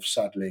ourselves,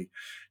 sadly,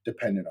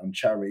 dependent on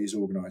charities,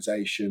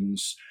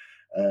 organisations.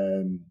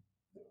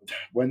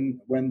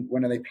 When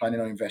are they planning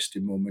on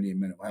investing more money in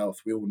mental health?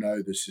 We all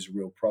know this is a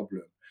real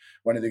problem.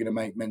 When are they going to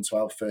make mental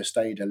health first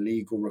aid a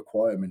legal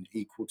requirement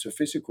equal to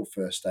physical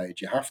first aid?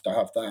 You have to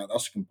have that.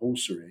 That's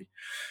compulsory.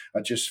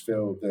 I just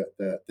feel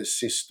that the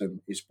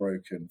system is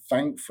broken.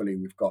 Thankfully,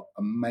 we've got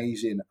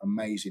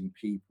amazing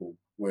people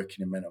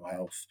working in mental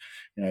health,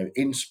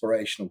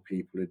 inspirational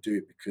people who do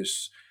it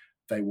because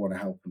they want to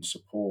help and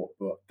support,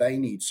 but they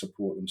need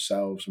support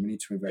themselves. And we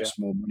need to invest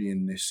more money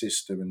in this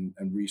system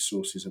and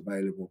resources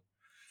available.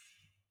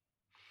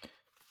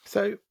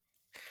 So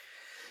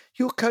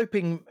your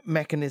coping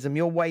mechanism,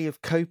 your way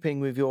of coping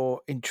with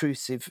your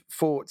intrusive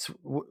thoughts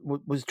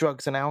was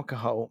drugs and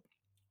alcohol.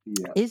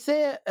 Yeah. Is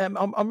there,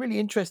 I'm really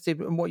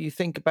interested in what you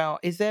think about,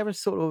 is there a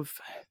sort of,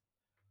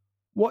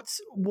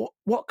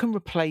 what can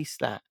replace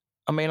that?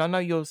 I mean, I know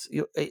you're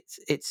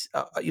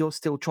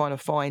still trying to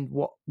find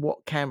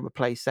what can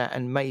replace that,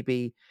 and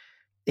maybe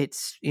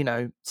it's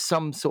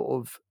some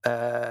sort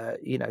of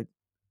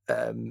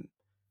um,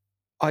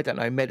 I don't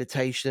know,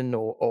 meditation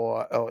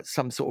or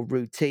some sort of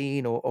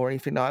routine or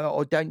anything like that?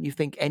 Or don't you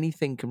think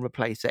anything can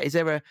replace that? Is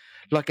there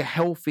a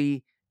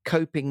healthy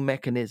coping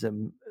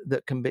mechanism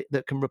that can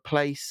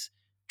replace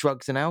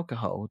drugs and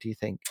alcohol, do you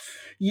think?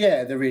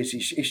 Yeah, there is.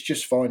 It's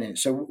just finding it.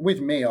 So with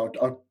me,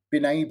 I've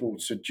been able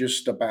to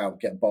just about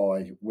get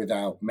by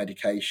without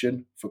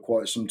medication for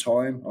quite some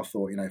time. I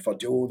thought, if I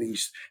do all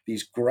these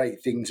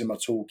great things in my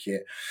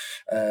toolkit,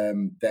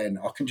 then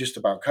I can just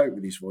about cope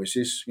with these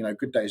voices.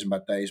 Good days and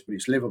bad days, but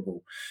it's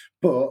livable.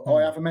 But I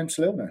Mm. have a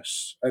mental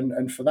illness,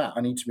 and for that, I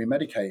need to be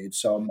medicated.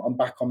 So I'm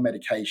back on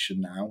medication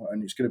now,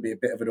 and it's going to be a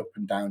bit of an up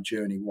and down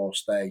journey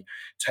whilst they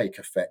take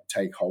effect,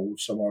 take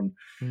hold. So I'm on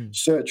Mm.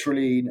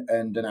 sertraline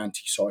and an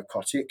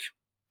antipsychotic.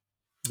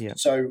 Yeah.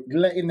 So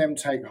letting them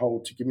take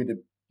hold to give me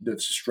the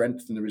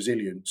strength and the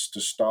resilience to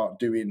start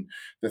doing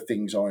the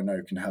things I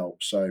know can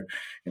help. So,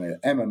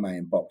 MMA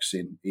and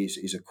boxing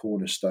is a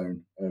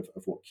cornerstone of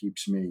what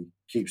keeps me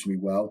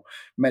well.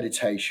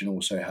 Meditation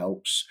also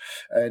helps.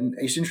 And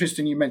it's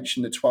interesting you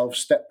mentioned the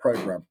 12-step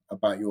program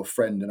about your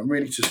friend. And I'm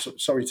really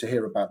sorry to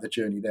hear about the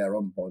journey they're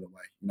on, by the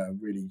way.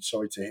 Really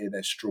sorry to hear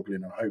they're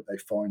struggling. I hope they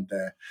find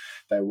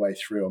their way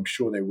through. I'm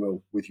sure they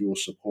will with your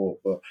support.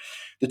 But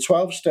the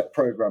 12-step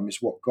program is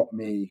what got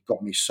me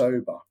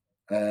sober.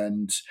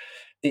 And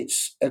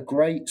it's a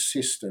great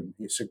system.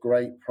 It's a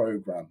great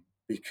program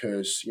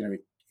because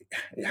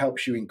it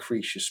helps you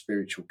increase your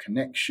spiritual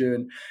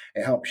connection.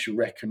 It helps you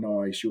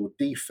recognize your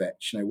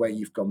defects, where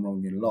you've gone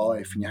wrong in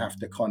life, and you have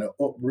to kind of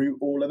uproot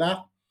all of that.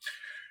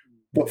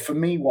 But for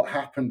me, what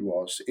happened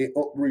was it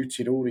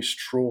uprooted all this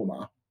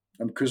trauma,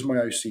 and because of my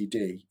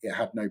OCD, it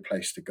had no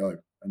place to go,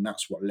 and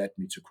that's what led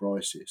me to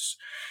crisis.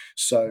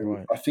 So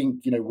Right. I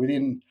think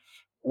within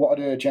what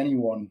I'd urge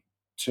anyone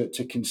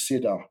to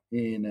consider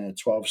in a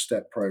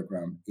 12-step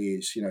program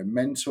is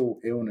mental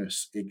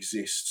illness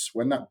exists.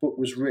 When that book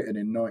was written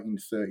in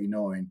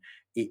 1939,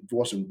 it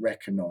wasn't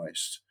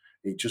recognized.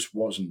 It just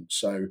wasn't.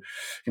 So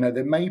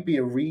there may be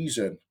a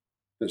reason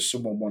that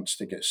someone wants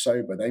to get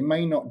sober. They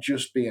may not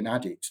just be an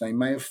addict. They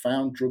may have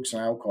found drugs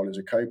and alcohol as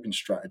a coping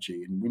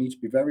strategy. And we need to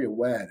be very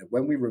aware that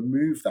when we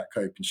remove that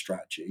coping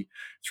strategy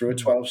through a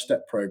Mm.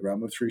 12-step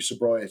program or through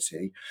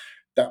sobriety,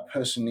 that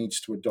person needs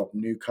to adopt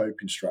new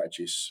coping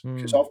strategies.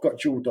 Because Mm. I've got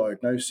dual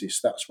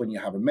diagnosis. That's when you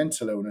have a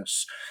mental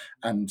illness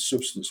and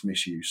substance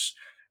misuse.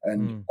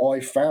 And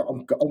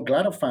Mm. I'm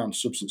glad I found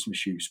substance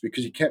misuse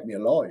because it kept me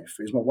alive.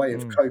 It was my way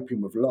of Mm.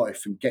 coping with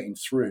life and getting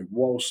through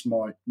whilst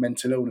my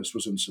mental illness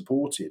was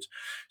unsupported.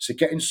 So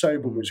getting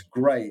sober was Mm.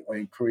 great. I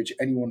encourage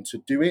anyone to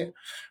do it,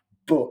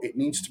 but it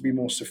needs to be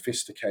more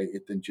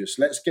sophisticated than just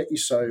let's get you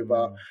sober,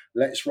 Mm.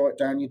 let's write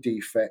down your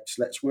defects,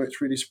 let's work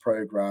through this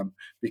program.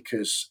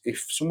 Because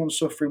if someone's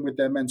suffering with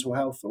their mental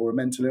health or a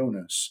mental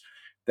illness,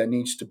 there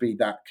needs to be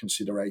that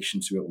consideration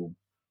to it all.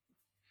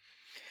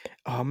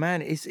 Oh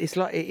man, it's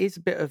like it is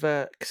a bit of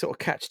a sort of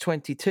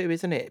catch-22,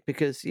 isn't it?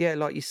 Because yeah,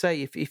 like you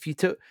say, if you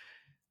took,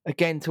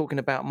 again, talking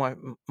about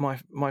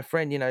my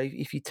friend,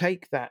 if you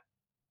take that,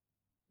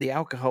 the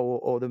alcohol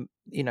or the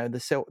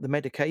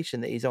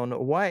medication that he's on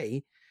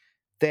away,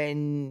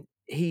 then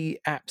he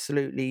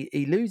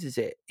loses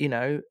it,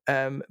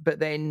 but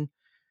then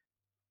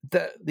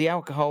the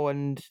alcohol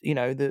and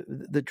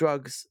the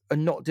drugs are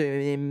not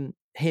doing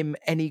him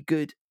any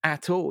good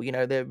at all.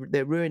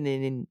 They're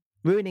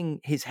ruining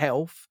his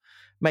health,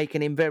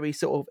 making him very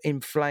sort of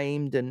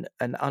inflamed and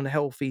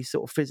unhealthy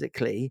sort of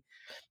physically,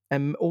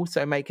 and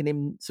also making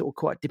him sort of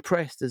quite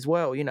depressed as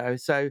well.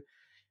 So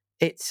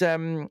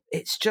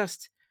it's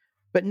just,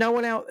 but no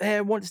one out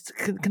there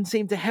can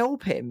seem to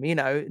help him.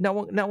 No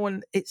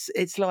one.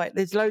 It's like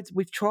there's loads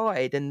we've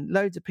tried and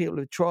loads of people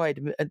have tried,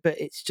 but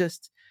it's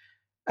just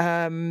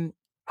um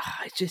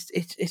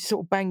it's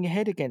sort of bang your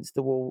head against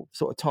the wall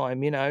sort of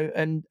time,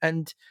 and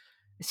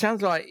it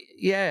sounds like,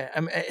 yeah,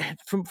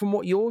 from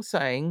what you're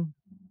saying,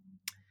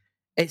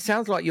 it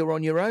sounds like you're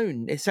on your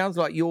own. It sounds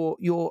like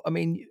I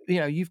mean,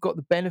 you've got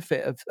the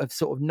benefit of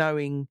sort of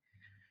knowing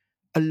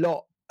a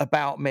lot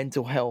about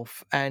mental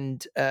health,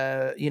 and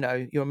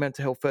you're a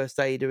mental health first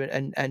aider,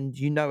 and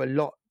you know a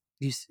lot,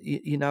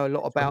 you know a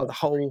lot So about help the the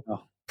whole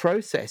trainer.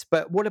 process.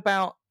 But what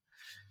about,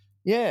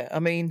 yeah, I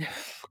mean,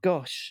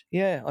 gosh,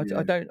 yeah, I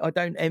Yeah.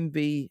 don't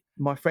envy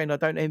my friend. I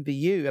don't envy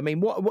you. I mean,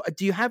 what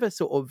do you have a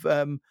sort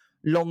of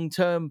long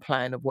term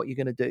plan of what you're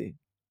going to do?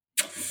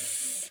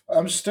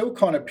 I'm still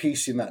kind of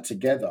piecing that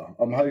together.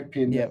 I'm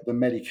hoping Yeah. that the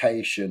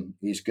medication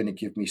is going to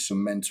give me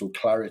some mental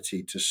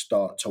clarity to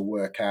start to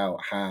work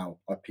out how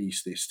I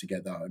piece this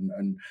together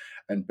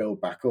and build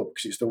back up,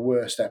 because it's the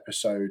worst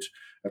episode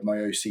of my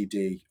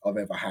OCD I've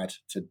ever had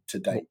to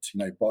Wh- date.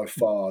 By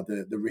far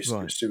the risk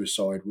Right. of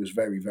suicide was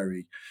very,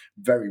 very,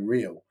 very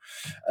real.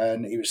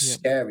 And it was Yeah.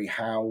 scary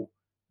how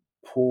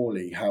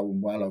how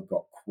unwell I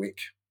got quick.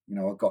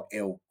 I got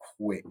ill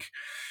quick.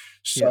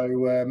 Yeah.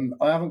 So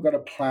I haven't got a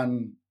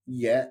plan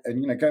yet.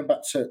 And going back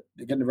to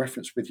again the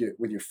reference with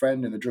your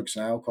friend and the drugs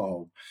and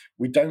alcohol,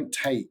 we don't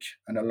take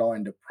an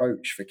aligned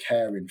approach for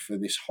caring for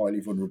this highly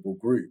vulnerable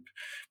group.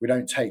 We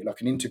don't take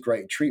like an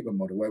integrated treatment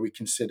model where we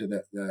consider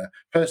that the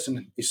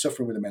person is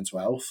suffering with a mental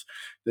health,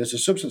 there's a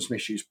substance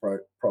misuse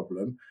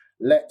problem.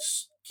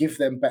 Let's give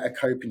them better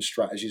coping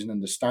strategies and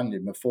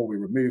understanding before we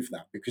remove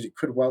that, because it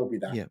could well be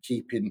that Yeah.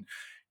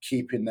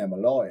 keeping them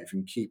alive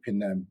and keeping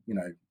them,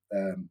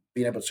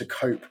 being able to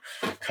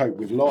cope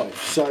with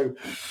life. So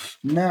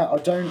no, I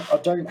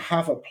don't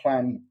have a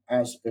plan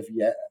as of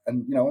yet,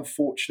 and I'm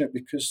fortunate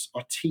because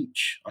I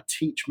teach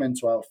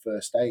mental health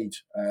first aid,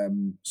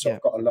 so Yeah.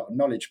 I've got a lot of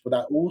knowledge. But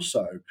that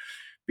also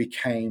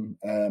became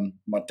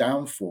my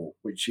downfall,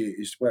 which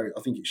is where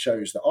I think it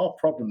shows that our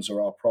problems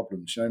are our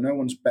problems. No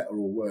one's better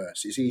or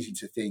worse. It's easy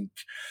to think,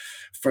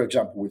 for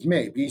example, with me,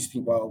 it'd be easy to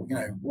think,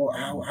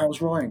 well,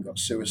 how's Ryan got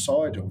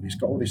suicidal? He's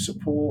got all this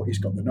support, he's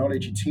got the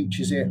knowledge, he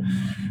teaches it.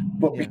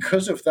 But Yeah.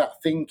 because of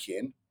that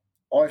thinking,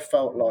 I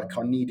felt like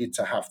I needed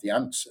to have the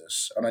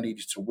answers and I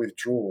needed to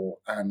withdraw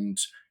and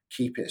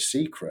keep it a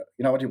secret.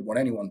 I didn't want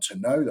anyone to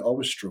know that I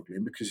was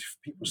struggling, because if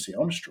people see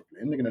I'm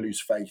struggling, they're going to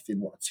lose faith in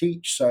what I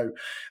teach. So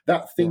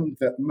that Yeah. thing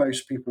that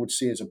most people would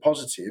see as a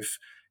positive,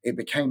 it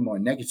became my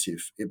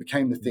negative. It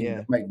became the thing Yeah.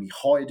 that made me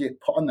hide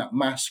it, put on that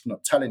mask,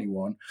 not tell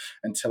anyone,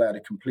 until I had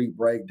a complete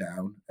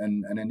breakdown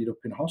and ended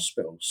up in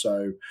hospital.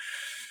 So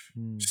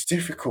Mm. it's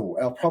difficult.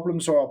 Our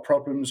problems are our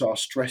problems, our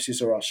stresses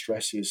are our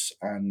stresses.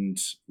 And,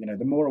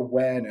 the more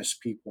awareness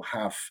people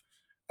have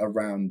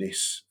around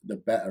this, the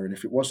better. And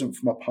if it wasn't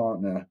for my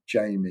partner,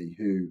 Jamie,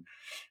 who,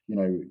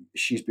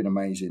 she's been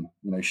amazing.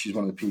 She's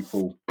one of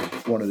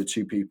the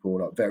two people,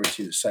 like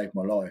Verity, that saved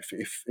my life.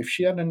 If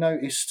she hadn't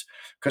noticed,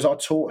 because I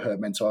taught her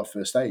mental health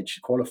first aid, she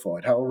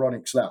qualified. How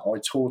ironic's that? I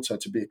taught her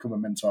to become a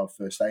mental health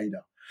first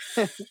aider.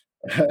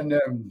 And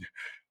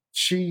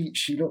she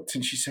looked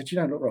and she said, "You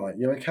don't look right.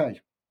 You're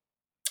okay."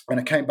 And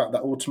I came back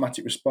that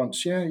automatic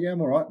response, "Yeah, yeah,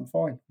 I'm all right. I'm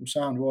fine. I'm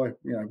sound. Why?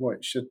 Why?"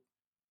 She said,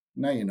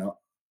 "No, you're not.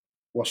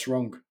 What's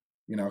wrong?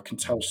 I can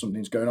tell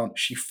something's going on."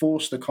 She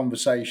forced the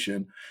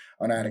conversation,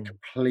 and I had a Mm.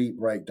 complete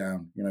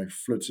breakdown.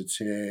 Floods of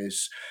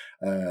tears,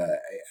 uh,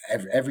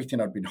 everything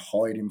I'd been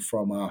hiding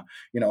from her.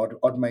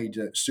 I'd made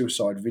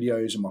suicide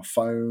videos on my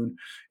phone.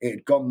 It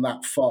had gone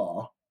that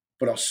far,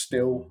 but I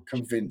still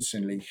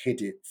convincingly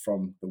hid it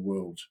from the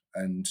world.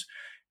 And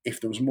if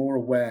there was more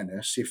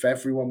awareness, if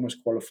everyone was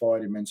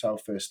qualified in mental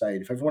health first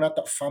aid, if everyone had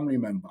that family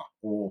member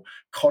or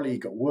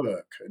colleague at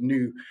work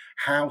knew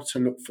how to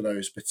look for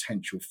those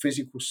potential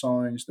physical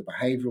signs, the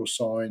behavioral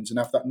signs, and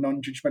have that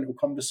non-judgmental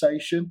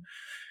conversation,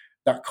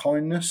 that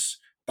kindness,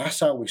 that's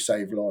how we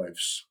save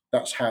lives.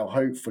 That's how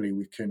hopefully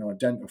we can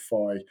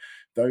identify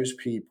those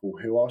people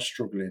who are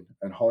struggling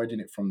and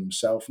hiding it from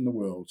themselves and the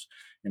world,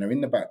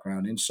 in the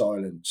background, in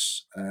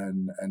silence,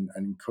 and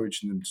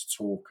encouraging them to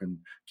talk and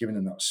giving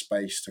them that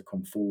space to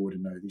come forward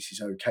and know this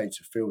is okay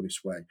to feel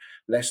this way.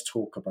 Let's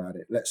talk about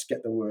it. Let's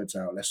get the words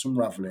out. Let's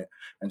unravel it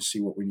and see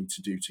what we need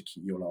to do to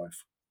keep you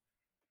alive.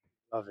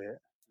 Love it.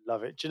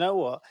 Love it. Do you know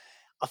what?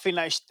 I think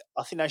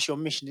that's your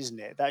mission, isn't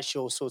it? That's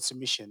your sort of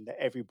mission, that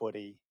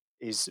everybody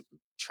is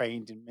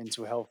trained in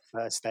mental health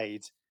first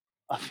aid.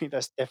 I think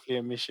that's definitely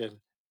a mission.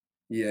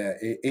 Yeah,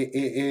 it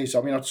is.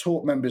 I mean, I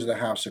taught members of the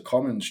House of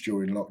Commons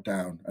during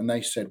lockdown, and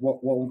they said,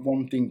 "What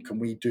one thing can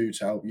we do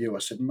to help you?" I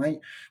said, "Mate,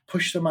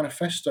 push the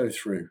manifesto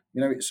through.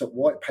 It's at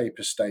white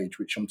paper stage,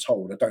 which I'm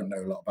told, I don't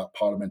know a lot about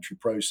parliamentary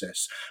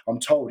process.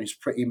 I'm told is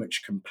pretty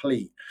much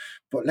complete,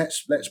 but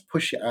let's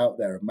push it out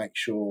there and make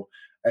sure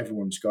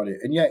everyone's got it."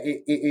 And yeah,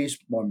 it is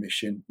my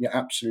mission. You're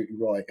absolutely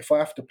right. If I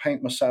have to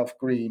paint myself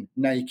green,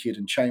 naked,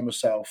 and chain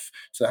myself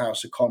to the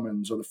House of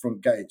Commons or the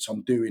front gates,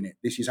 I'm doing it.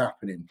 This is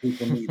happening.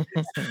 People need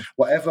this.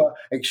 Whatever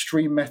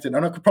extreme method,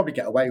 and I could probably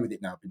get away with it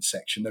now. I've been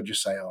sectioned. They'll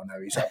just say, "Oh no,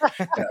 I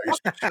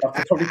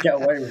could probably get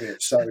away with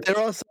it." So There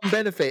are some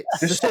benefits.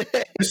 there's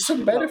there's some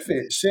Love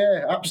benefits,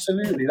 yeah,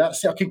 absolutely.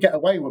 That's it. I could get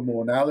away with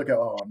more now. They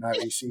go, "Oh no,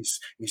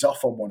 he's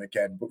off on one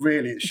again," but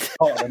really, it's just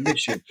part of the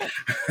mission.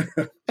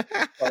 it.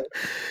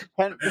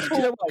 Do you Before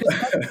know what? can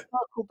I just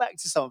circle back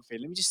to something?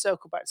 Let me just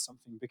circle back to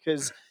something,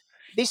 because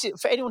this is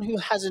for anyone who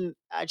hasn't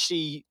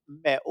actually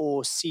met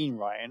or seen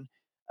Ryan.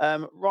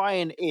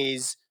 Ryan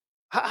is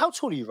how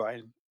tall are you,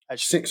 Ryan?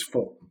 Actually, 6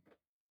 foot.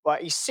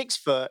 right, he's 6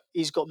 foot.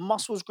 He's got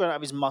muscles growing out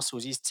of his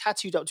muscles. He's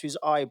tattooed up to his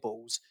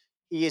eyeballs.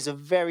 He is a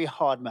very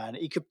hard man.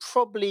 He could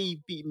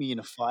probably beat me in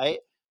a fight.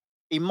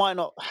 He might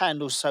not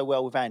handle so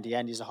well with Andy.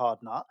 Andy's a hard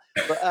nut,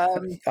 but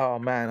Oh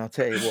man, I'll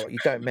tell you what, you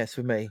don't mess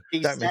with me.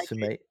 Don't mess with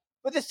exactly. me.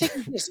 But the thing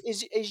is, this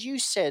is, as you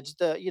said,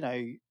 that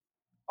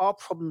our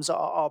problems are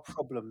our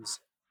problems,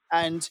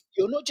 and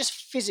you're not just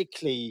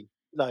physically,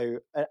 an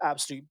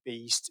absolute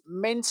beast.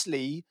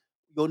 Mentally,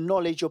 your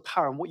knowledge, your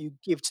power, and what you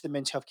give to the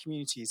mental health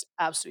community is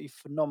absolutely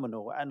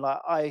phenomenal. And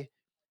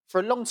for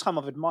a long time,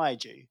 I've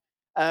admired you.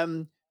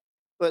 Um,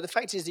 but the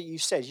fact is that you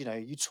said,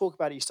 you talk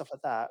about it, you stuff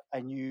like that,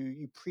 and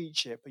you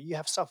preach it, but you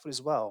have suffered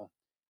as well.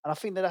 And I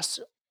think that's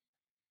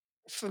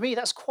for me,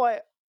 that's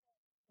quite,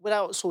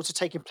 without sort of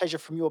taking pleasure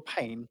from your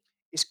pain,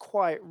 it's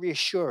quite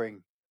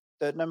reassuring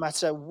that no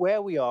matter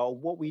where we are,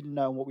 what we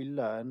know, and what we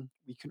learn,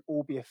 we can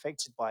all be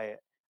affected by it.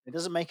 It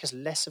doesn't make us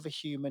less of a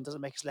human,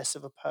 doesn't make us less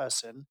of a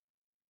person.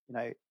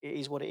 It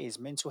is what it is.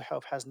 Mental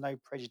health has no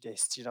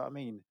prejudice. Do you know what I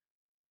mean?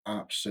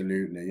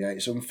 Absolutely, yeah.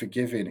 It's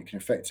unforgiving. It can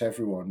affect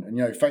everyone.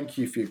 And thank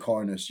you for your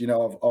kindness.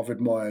 I've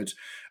admired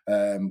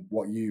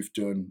what you've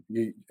done.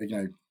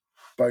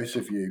 Both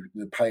of you,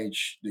 the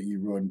page that you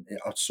run,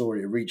 I saw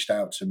it reached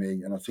out to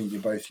me, and I think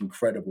you're both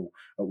incredible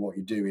at what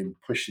you're doing,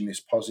 pushing this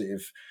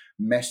positive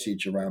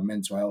message around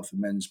mental health and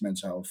men's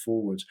mental health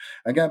forwards.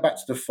 And going back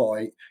to the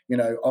fight,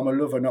 I'm a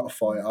lover, not a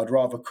fighter. I'd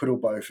rather cuddle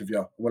both of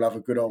you. We'll have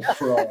a good old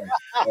cry,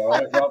 all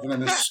right, rather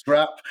than a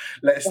scrap.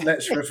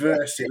 Let's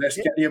reverse it. Let's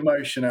get the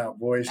emotion out,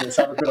 boys. Let's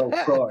have a good old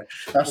cry.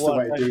 That's the Well,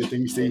 way to do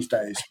things these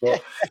days.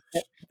 But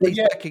He's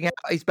yeah, backing out.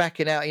 He's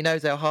backing out. He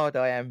knows how hard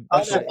I am. I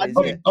That's know, what I it is.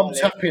 knew Yeah. it, I'm darling.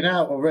 tapping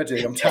out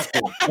already. I'm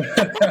tapping.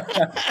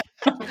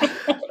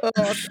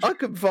 Oh, I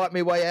couldn't fight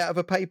my way out of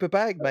a paper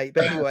bag, mate.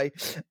 But anyway,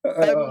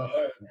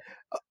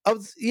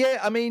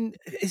 I mean,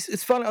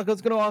 it's funny. I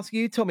was going to ask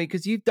you, Tommy,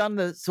 because you've done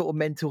the sort of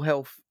mental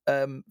health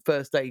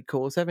first aid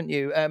course, haven't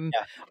you? Yeah.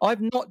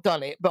 I've not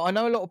done it, but I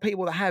know a lot of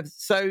people that have.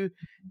 So,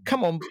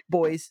 come on,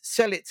 boys,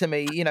 sell it to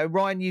me.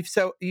 Ryan, you've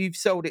sold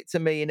it to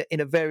me in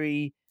a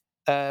very,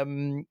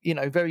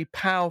 very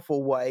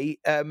powerful way.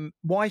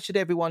 Why should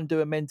everyone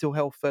do a mental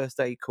health first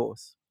aid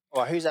course?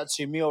 All right, who's that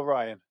to, me or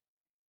Ryan?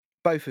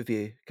 Both of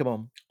you, come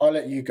on. I'll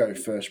let you go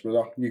first,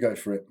 brother. You go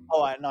for it.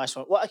 All right, nice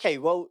one. Well, okay.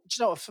 Well, do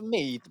you know what? For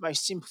me, the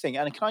most simple thing,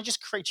 and can I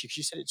just correct you because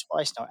you said it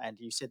twice now,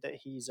 Andy? You said that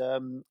he's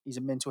a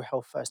mental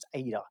health first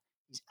aider.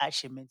 He's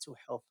actually a mental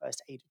health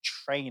first aid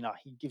trainer.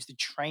 He gives the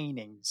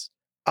trainings.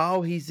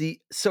 Oh, he's the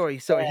sorry.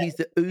 Yeah, He's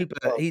the Uber.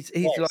 well, He's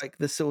yes. like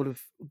the sort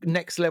of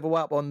next level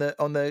up on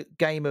the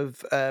game of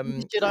He's a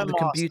Jedi the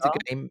computer master.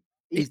 game.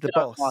 He's the a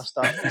Jedi boss.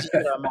 master. He's a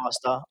Jedi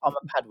master. I'm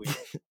a Padwin.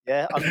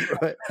 Yeah.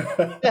 Right.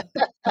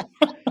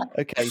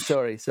 Okay,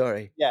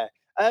 sorry. Yeah.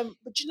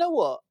 But you know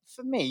what?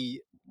 For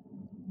me,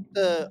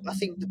 I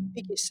think the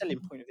biggest selling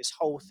point of this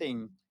whole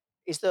thing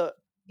is that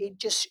it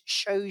just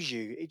shows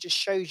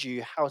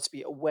you how to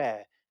be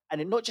aware,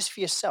 and not just for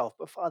yourself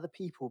but for other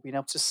people, being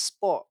able to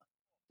spot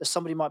that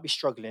somebody might be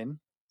struggling,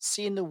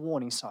 seeing the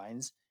warning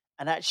signs,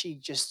 and actually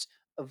just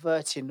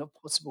averting a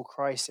possible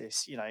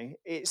crisis.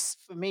 It's,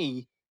 for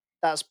me,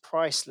 that's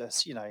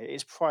priceless.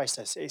 It's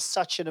priceless. It's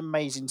such an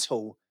amazing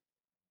tool.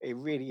 It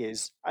really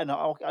is. And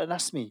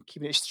that's me,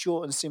 keeping it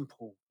short and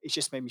simple. It's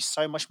just made me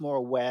so much more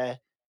aware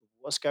of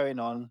what's going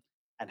on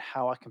and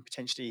how I can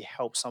potentially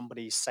help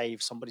somebody,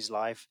 save somebody's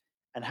life,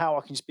 and how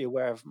I can just be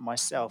aware of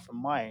myself and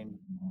mine,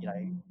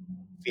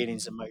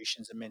 feelings,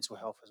 emotions, and mental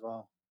health as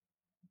well.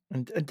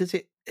 And is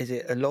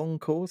it a long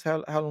course?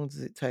 How long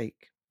does it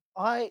take?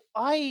 I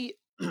I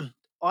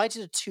I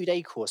did a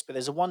 2-day course, but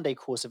there's a 1-day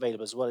course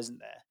available as well, isn't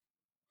there?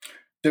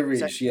 There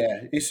Is that is,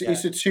 yeah. It's yeah. a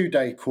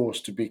 2-day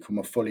course to become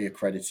a fully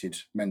accredited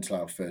mental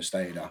health first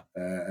aider,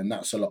 and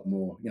that's a lot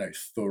more,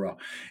 thorough.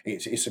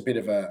 It's a bit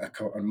of a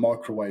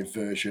microwave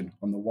version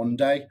on the 1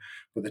 day,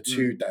 but the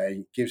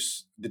 2-day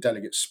gives the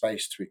delegates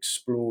space to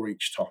explore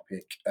each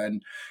topic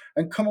and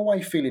come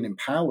away feeling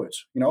empowered.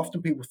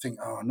 Often people think,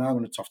 oh, no, I'm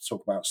going to have to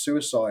talk about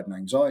suicide and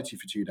anxiety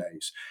for 2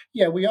 days.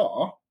 Yeah, we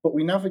are, but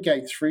we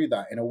navigate through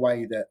that in a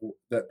way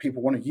that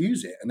people want to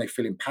use it and they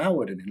feel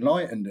empowered and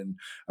enlightened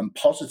and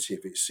positive.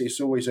 It's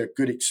always a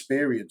good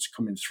experience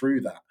coming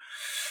through that.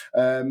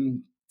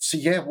 So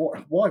yeah,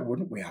 why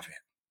wouldn't we have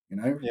it?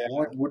 Yeah.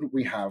 Why wouldn't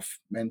we have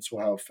mental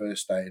health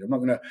first aid? I'm not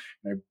going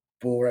to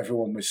bore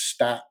everyone with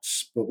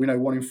stats, but we know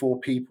 1 in 4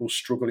 people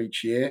struggle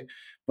each year.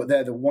 But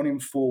they're the 1 in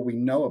 4 we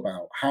know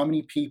about. How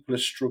many people are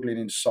struggling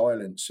in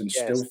silence and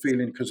still Yes.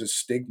 feeling because of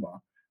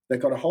stigma? They've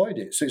got to hide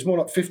it. So it's more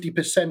like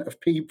 50% of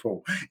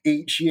people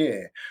each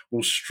year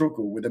will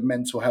struggle with a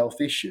mental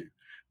health issue.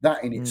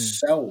 That in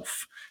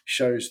itself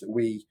shows that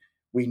we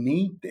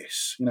need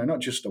this. Not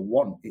just a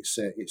want; it's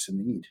a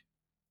need.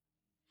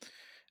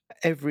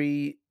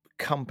 Every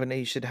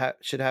company should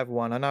have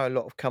one. I know a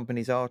lot of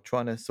companies are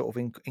trying to sort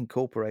of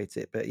incorporate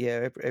it, but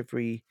yeah,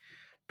 every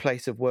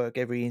place of work,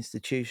 every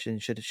institution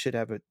should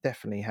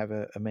definitely have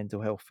a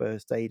mental health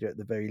first aider at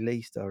the very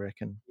least, I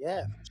reckon.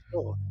 Yeah, for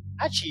sure.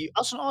 Actually, I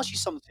was going to ask you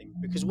something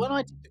because when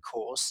I did the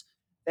course,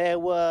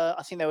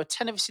 I think there were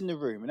 10 of us in the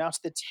room, and out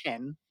of the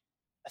 10,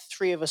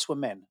 3 of us were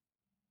men.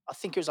 I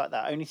think it was like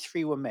that. Only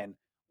 3 were men.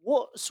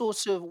 What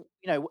sort of,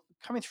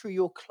 coming through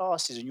your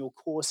classes and your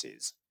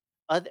courses,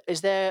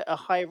 is there a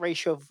high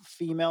ratio of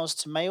females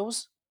to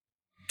males?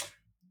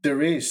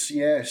 There is,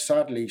 yeah.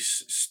 Sadly,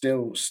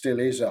 still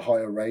is a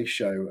higher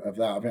ratio of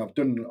that. I mean, I've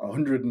done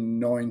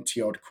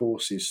 190 odd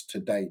courses to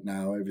date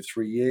now over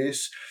 3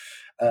 years.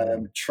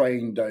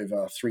 Trained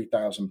over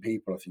 3,000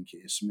 people, I think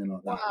it is, something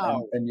like that.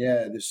 Wow. And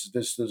yeah,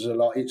 there's a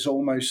lot. It's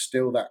almost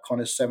still that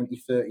kind of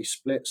 70-30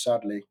 split,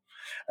 sadly.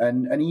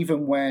 And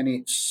even when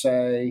it's,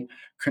 say,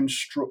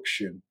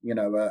 construction,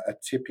 a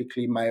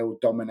typically male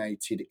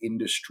dominated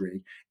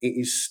industry, it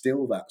is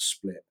still that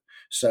split.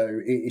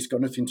 So it's got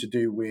nothing to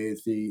do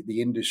with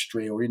the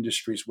industry or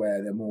industries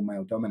where they're more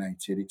male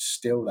dominated. It's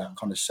still that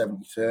kind of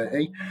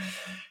 70-30.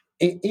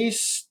 It is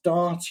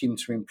starting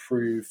to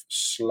improve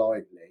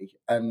slightly,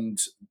 and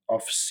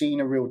I've seen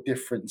a real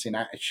difference in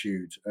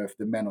attitude of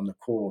the men on the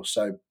course.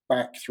 So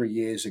back 3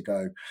 years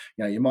ago,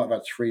 you might have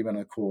had three men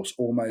on the course,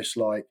 almost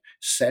like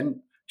sent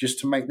just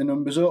to make the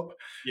numbers up.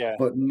 Yeah.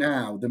 But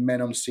now the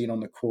men I'm seeing on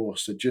the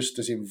course are just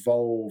as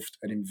involved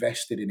and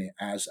invested in it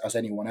as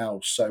anyone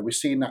else. So we're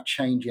seeing that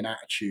change in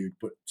attitude,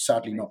 but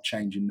sadly not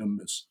change in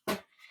numbers.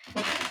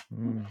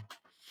 Mm.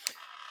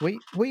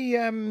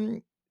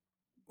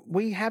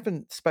 We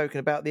haven't spoken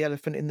about the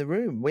elephant in the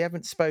room. We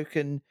haven't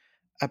spoken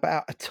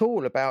at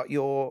all about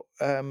your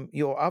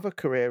other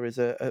career as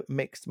a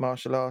mixed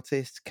martial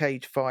artist,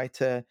 cage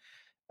fighter,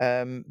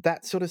 that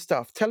sort of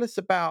stuff. Tell us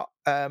about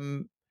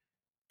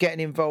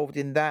getting involved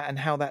in that and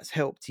how that's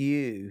helped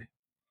you.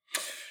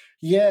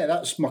 Yeah,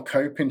 that's my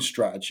coping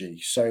strategy.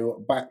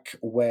 So back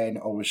when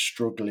I was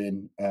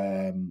struggling,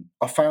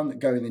 I found that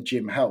going to the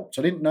gym helped.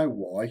 I didn't know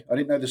why. I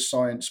didn't know the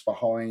science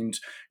behind,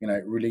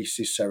 it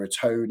releases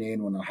serotonin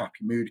when happy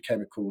mood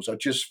chemicals. I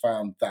just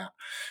found that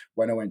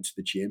when I went to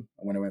the gym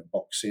and when I went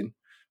boxing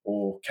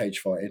or cage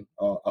fighting,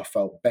 I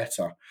felt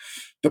better.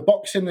 The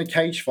boxing and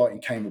cage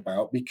fighting came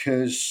about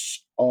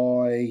because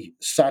I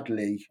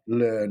sadly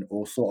learned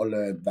or thought I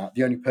learned that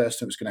the only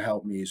person that was going to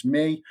help me is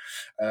me.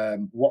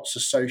 What's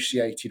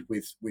associated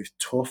with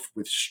tough,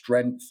 with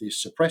strength,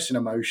 is suppressing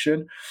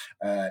emotion,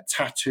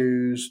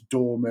 tattoos,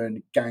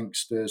 doorman,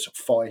 gangsters,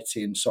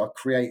 fighting. So I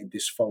created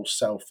this false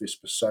self, this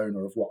persona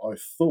of what I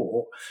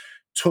thought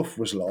tough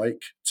was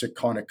like to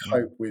kind of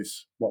cope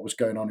with what was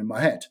going on in my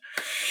head.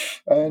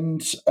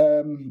 And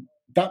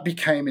that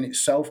became in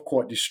itself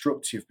quite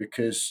destructive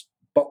because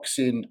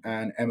boxing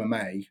and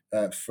MMA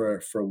for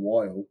a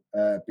while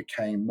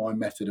became my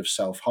method of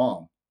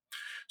self-harm.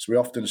 So we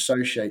often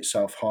associate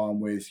self-harm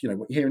with,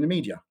 what you hear in the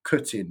media,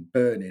 cutting,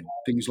 burning,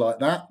 things like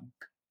that.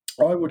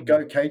 I would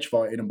go cage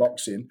fighting and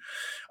boxing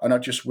and I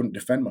just wouldn't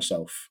defend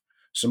myself.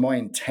 So my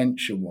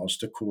intention was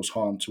to cause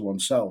harm to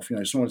oneself.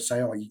 Someone would say,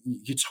 "Oh,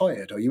 you're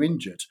tired? Are you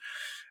injured?"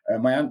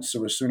 My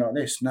answer was something like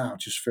this: "No,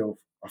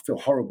 I feel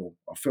horrible.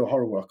 I feel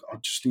horrible. I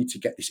just need to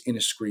get this inner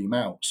scream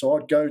out." So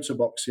I'd go to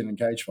boxing and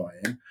cage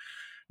fighting,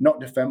 not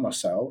defend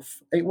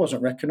myself. It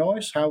wasn't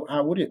recognised.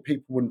 How would it?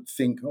 People wouldn't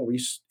think, "Oh,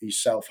 he's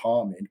self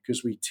harming,"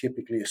 because we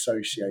typically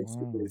associate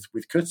it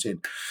with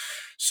cutting.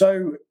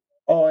 So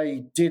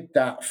I did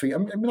that for. I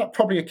mean, that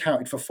probably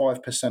accounted for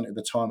 5% of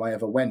the time I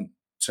ever went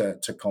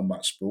to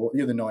combat sport.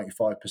 The other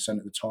 95%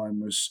 of the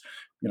time was,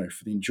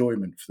 for the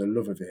enjoyment, for the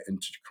love of it,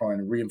 and to try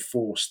and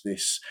reinforce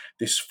this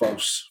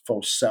false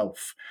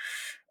self.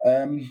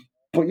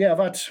 But yeah,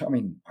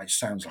 it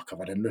sounds like I've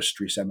had an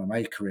illustrious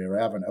MMA career.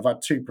 I haven't. I've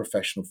had 2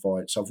 professional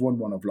fights. I've won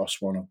one, I've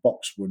lost one. I've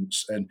boxed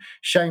once. And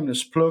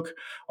shameless plug,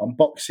 I'm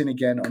boxing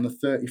again on the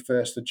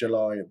 31st of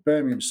July at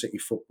Birmingham City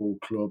Football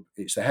Club.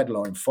 It's the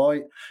headline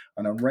fight.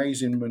 And I'm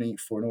raising money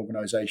for an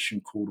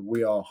organisation called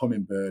We Are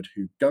Hummingbird,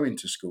 who go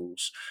into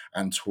schools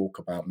and talk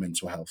about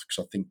mental health,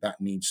 because I think that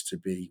needs to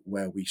be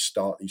where we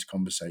start these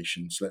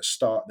conversations. Let's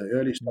start the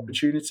earliest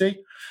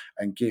opportunity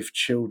and give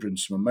children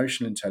some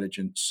emotional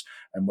intelligence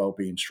and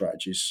well-being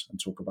strategies and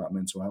talk about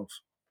mental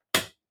health.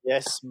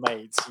 Yes,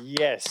 mate.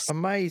 Yes.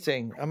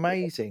 Amazing.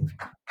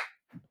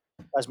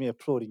 That's me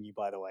applauding you,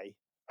 by the way.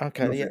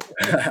 Okay.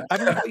 Yeah.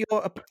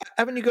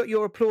 Haven't you got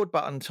your applaud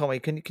button, Tommy?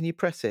 Can you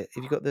press it?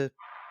 Have you got the?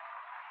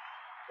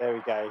 There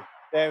we go.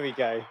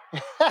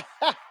 It's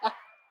a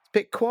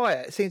bit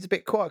quiet. It seems a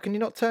bit quiet. Can you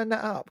not turn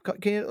that up?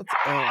 Can you?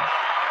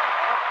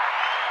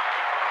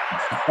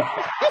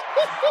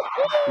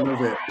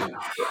 Love it.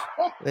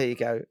 There you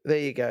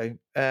go.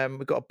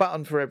 We've got a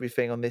button for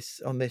everything on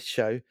this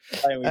show.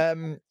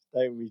 Don't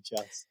we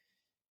just?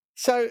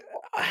 So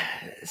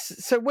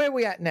where are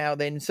we at now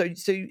then? So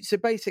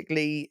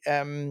basically,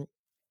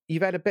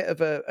 you've had a bit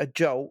of a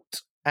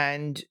jolt,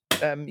 and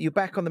you're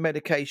back on the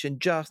medication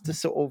just to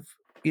sort of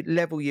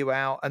level you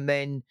out, and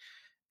then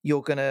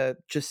you're gonna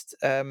just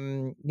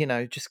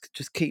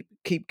just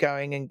keep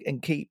going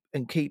and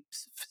keep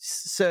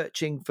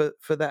searching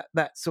for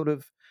that sort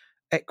of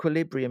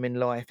equilibrium in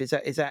life. Is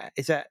that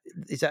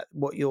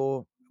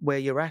where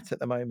you're at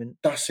the moment?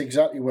 That's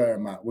exactly where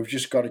I'm at. We've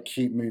just got to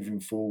keep moving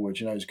forward.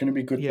 It's going to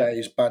be good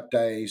days, bad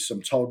days.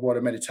 I'm told while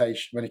the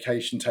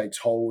medication takes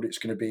hold, it's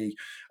going to be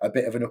a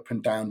bit of an up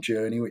and down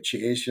journey, which it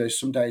is.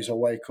 Some days I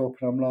wake up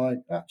and I'm like,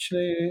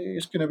 actually,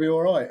 it's going to be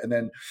all right. And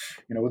then,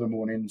 other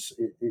mornings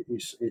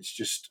it's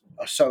just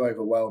so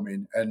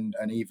overwhelming. And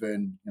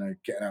even,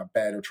 getting out of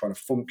bed or trying to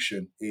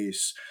function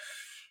is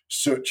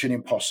such an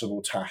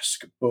impossible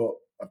task. But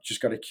I've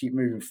just got to keep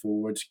moving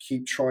forward,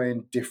 keep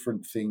trying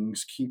different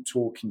things, keep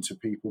talking to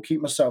people,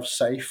 keep myself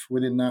safe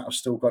within that. I've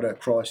still got a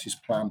crisis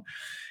plan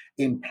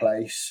in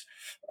place.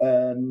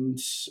 And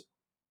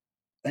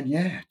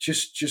yeah,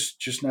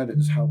 just know that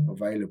there's help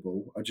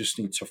available. I just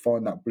need to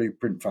find that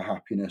blueprint for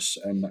happiness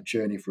and that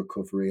journey of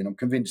recovery. And I'm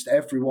convinced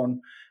everyone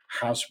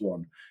has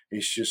one.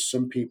 It's just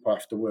some people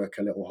have to work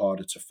a little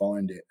harder to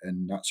find it.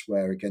 And that's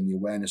where, again, the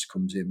awareness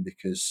comes in,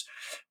 because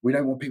we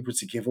don't want people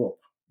to give up.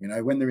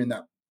 When they're in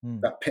that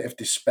that pit of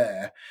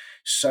despair,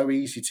 so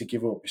easy to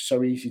give up. It's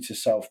so easy to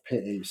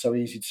self-pity, so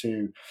easy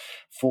to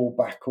fall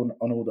back on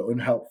all the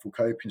unhelpful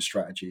coping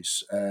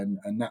strategies. And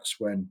that's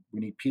when we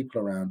need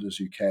people around us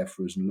who care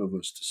for us and love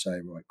us to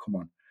say, right, come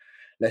on,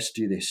 let's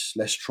do this.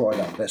 Let's try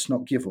that. Let's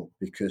not give up,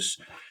 because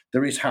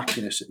there is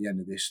happiness at the end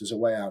of this. There's a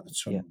way out of the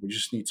tunnel. We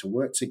just need to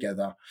work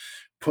together,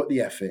 put the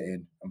effort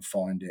in, and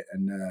find it.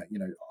 And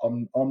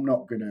I'm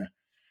not gonna.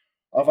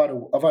 I've had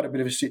a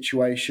bit of a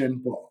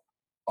situation, but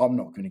I'm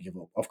not going to give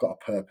up. I've got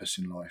a purpose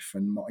in life,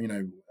 and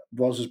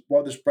while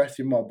there's breath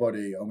in my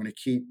body, I'm going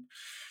to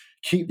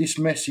keep this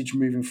message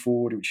moving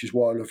forward, which is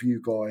why I love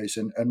you guys,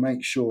 and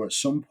make sure at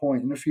some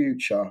point in the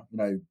future,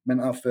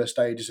 mental health first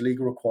aid is a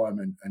legal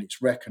requirement and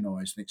it's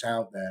recognised and it's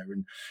out there,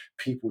 and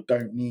people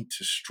don't need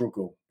to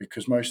struggle,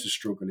 because most of the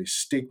struggle is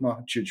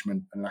stigma,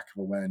 judgment, and lack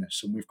of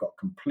awareness, and we've got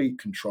complete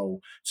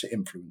control to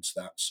influence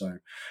that. So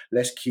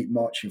let's keep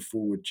marching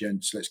forward,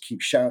 gents. Let's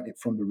keep shouting it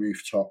from the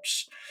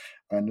rooftops.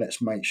 And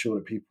let's make sure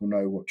that people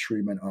know what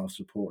true mental health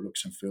support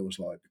looks and feels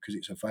like, because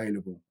it's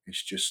available.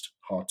 It's just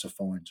hard to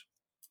find.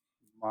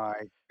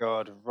 My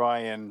God,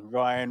 Ryan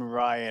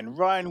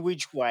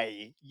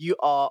Ridgway, you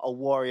are a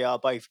warrior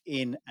both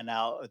in and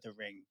out of the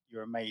ring.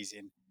 You're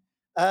amazing.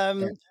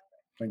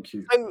 Thank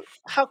you. So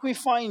how can we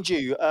find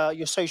you?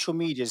 Your social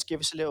medias,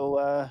 give us a little,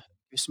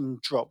 give us some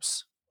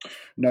drops.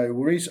 No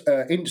worries.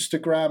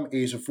 Instagram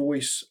is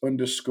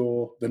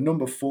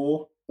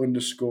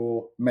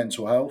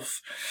voice_4_mental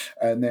health.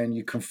 And then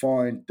you can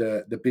find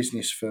the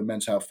business for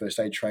mental health first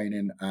aid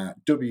training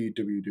at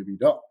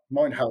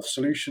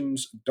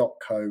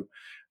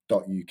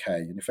www.mindhealthsolutions.co.uk.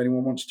 And if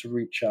anyone wants to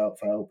reach out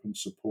for help and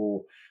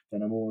support,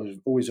 then I'm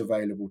always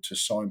available to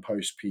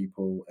signpost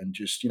people, and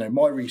just,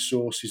 my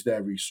resource is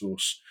their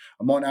resource.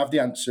 I might not have the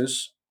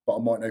answers, but I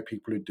might know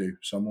people who do.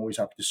 So I'm always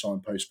happy to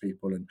signpost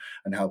people and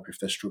help if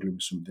they're struggling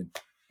with something.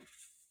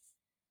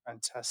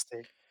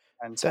 Fantastic.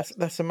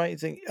 That's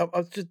amazing. I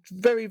was just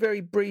very, very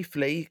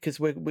briefly,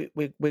 because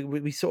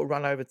we sort of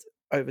run over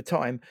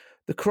time.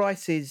 The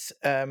crisis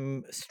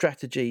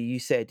strategy, you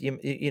said,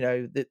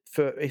 that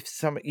for if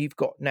something you've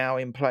got now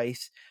in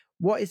place,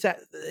 what is that?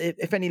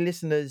 If any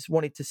listeners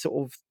wanted to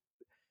sort of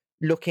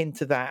look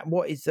into that,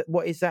 what is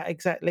that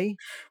exactly?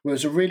 Well,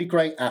 there's a really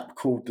great app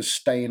called the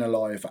Staying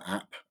Alive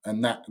app,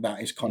 and that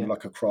is kind of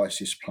like a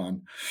crisis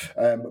plan.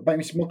 But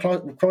basically, my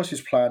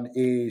crisis plan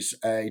is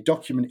a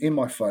document in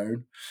my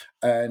phone,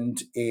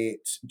 and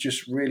it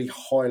just really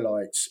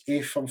highlights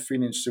if I'm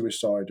feeling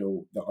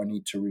suicidal that I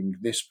need to ring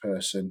this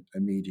person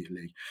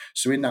immediately.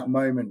 So in that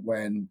moment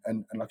when,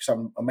 and like I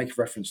said, I make a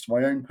reference to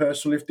my own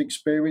personal lived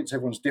experience.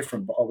 Everyone's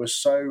different, but I was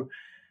so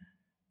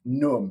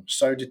numb,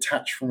 so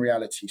detached from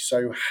reality,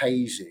 so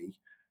hazy.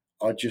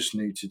 I just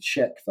knew to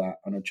check that,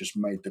 and I just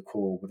made the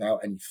call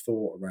without any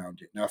thought around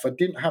it. Now, if I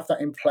didn't have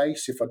that in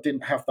place, if I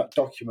didn't have that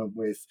document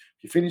with,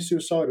 if you're feeling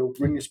suicidal,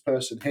 ring this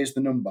person, here's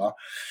the number,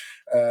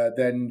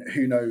 then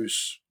who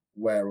knows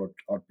where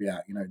I'd be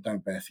at.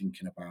 Don't bear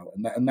thinking about.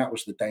 And that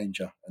was the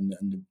danger and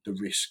the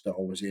risk that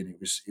I was in.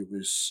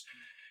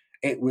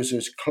 It was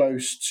as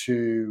close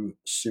to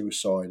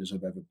suicide as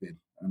I've ever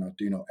been, and I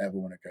do not ever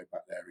want to go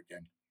back there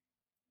again.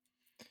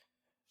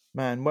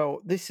 Man,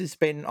 well, I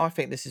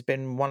think this has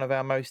been one of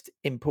our most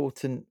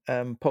important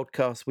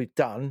podcasts we've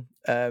done.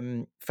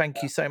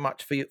 Thank you so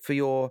much for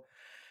your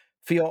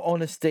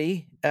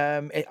honesty.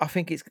 I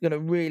think it's going to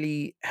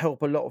really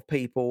help a lot of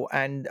people,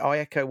 and I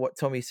echo what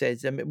Tommy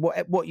says. I mean,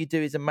 what you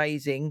do is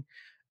amazing,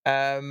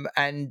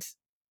 and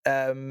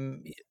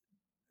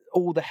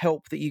all the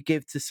help that you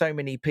give to so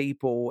many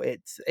people.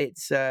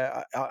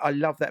 I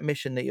love that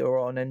mission that you're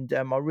on, and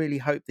I really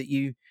hope that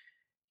you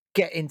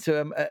get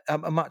into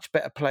a much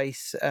better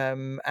place,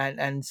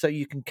 and so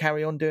you can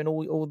carry on doing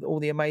all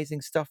the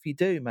amazing stuff you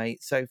do,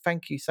 mate. So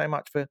thank you so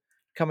much for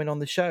coming on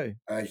the show.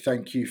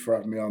 Thank you for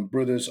having me on.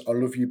 Brothers, I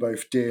love you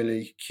both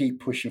dearly.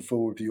 Keep pushing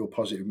forward with your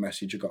positive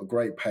message. You've got a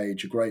great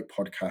page, a great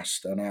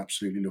podcast, and I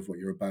absolutely love what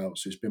you're about.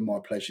 So it's been my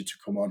pleasure to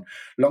come on.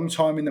 Long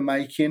time in the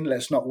making.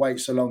 Let's not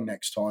wait so long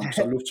next time, because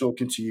I love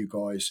talking to you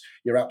guys.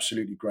 You're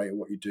absolutely great at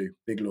what you do.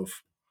 Big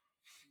love.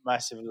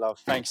 Massive love.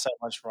 Thanks so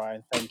much,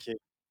 Ryan. Thank you.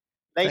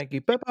 Thank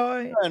you.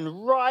 Bye-bye.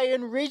 And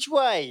Ryan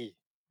Ridgway.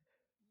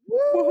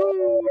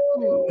 Woohoo!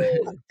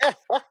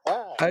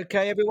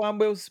 Okay, everyone,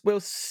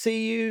 we'll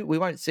see you. We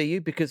won't see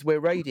you because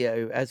we're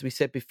radio, as we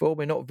said before.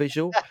 We're not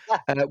visual.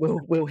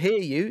 We'll hear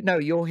you. No,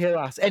 you'll hear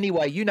us.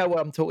 Anyway, you know what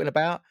I'm talking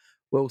about.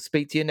 We'll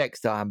speak to you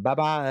next time.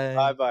 Bye-bye.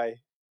 Bye-bye.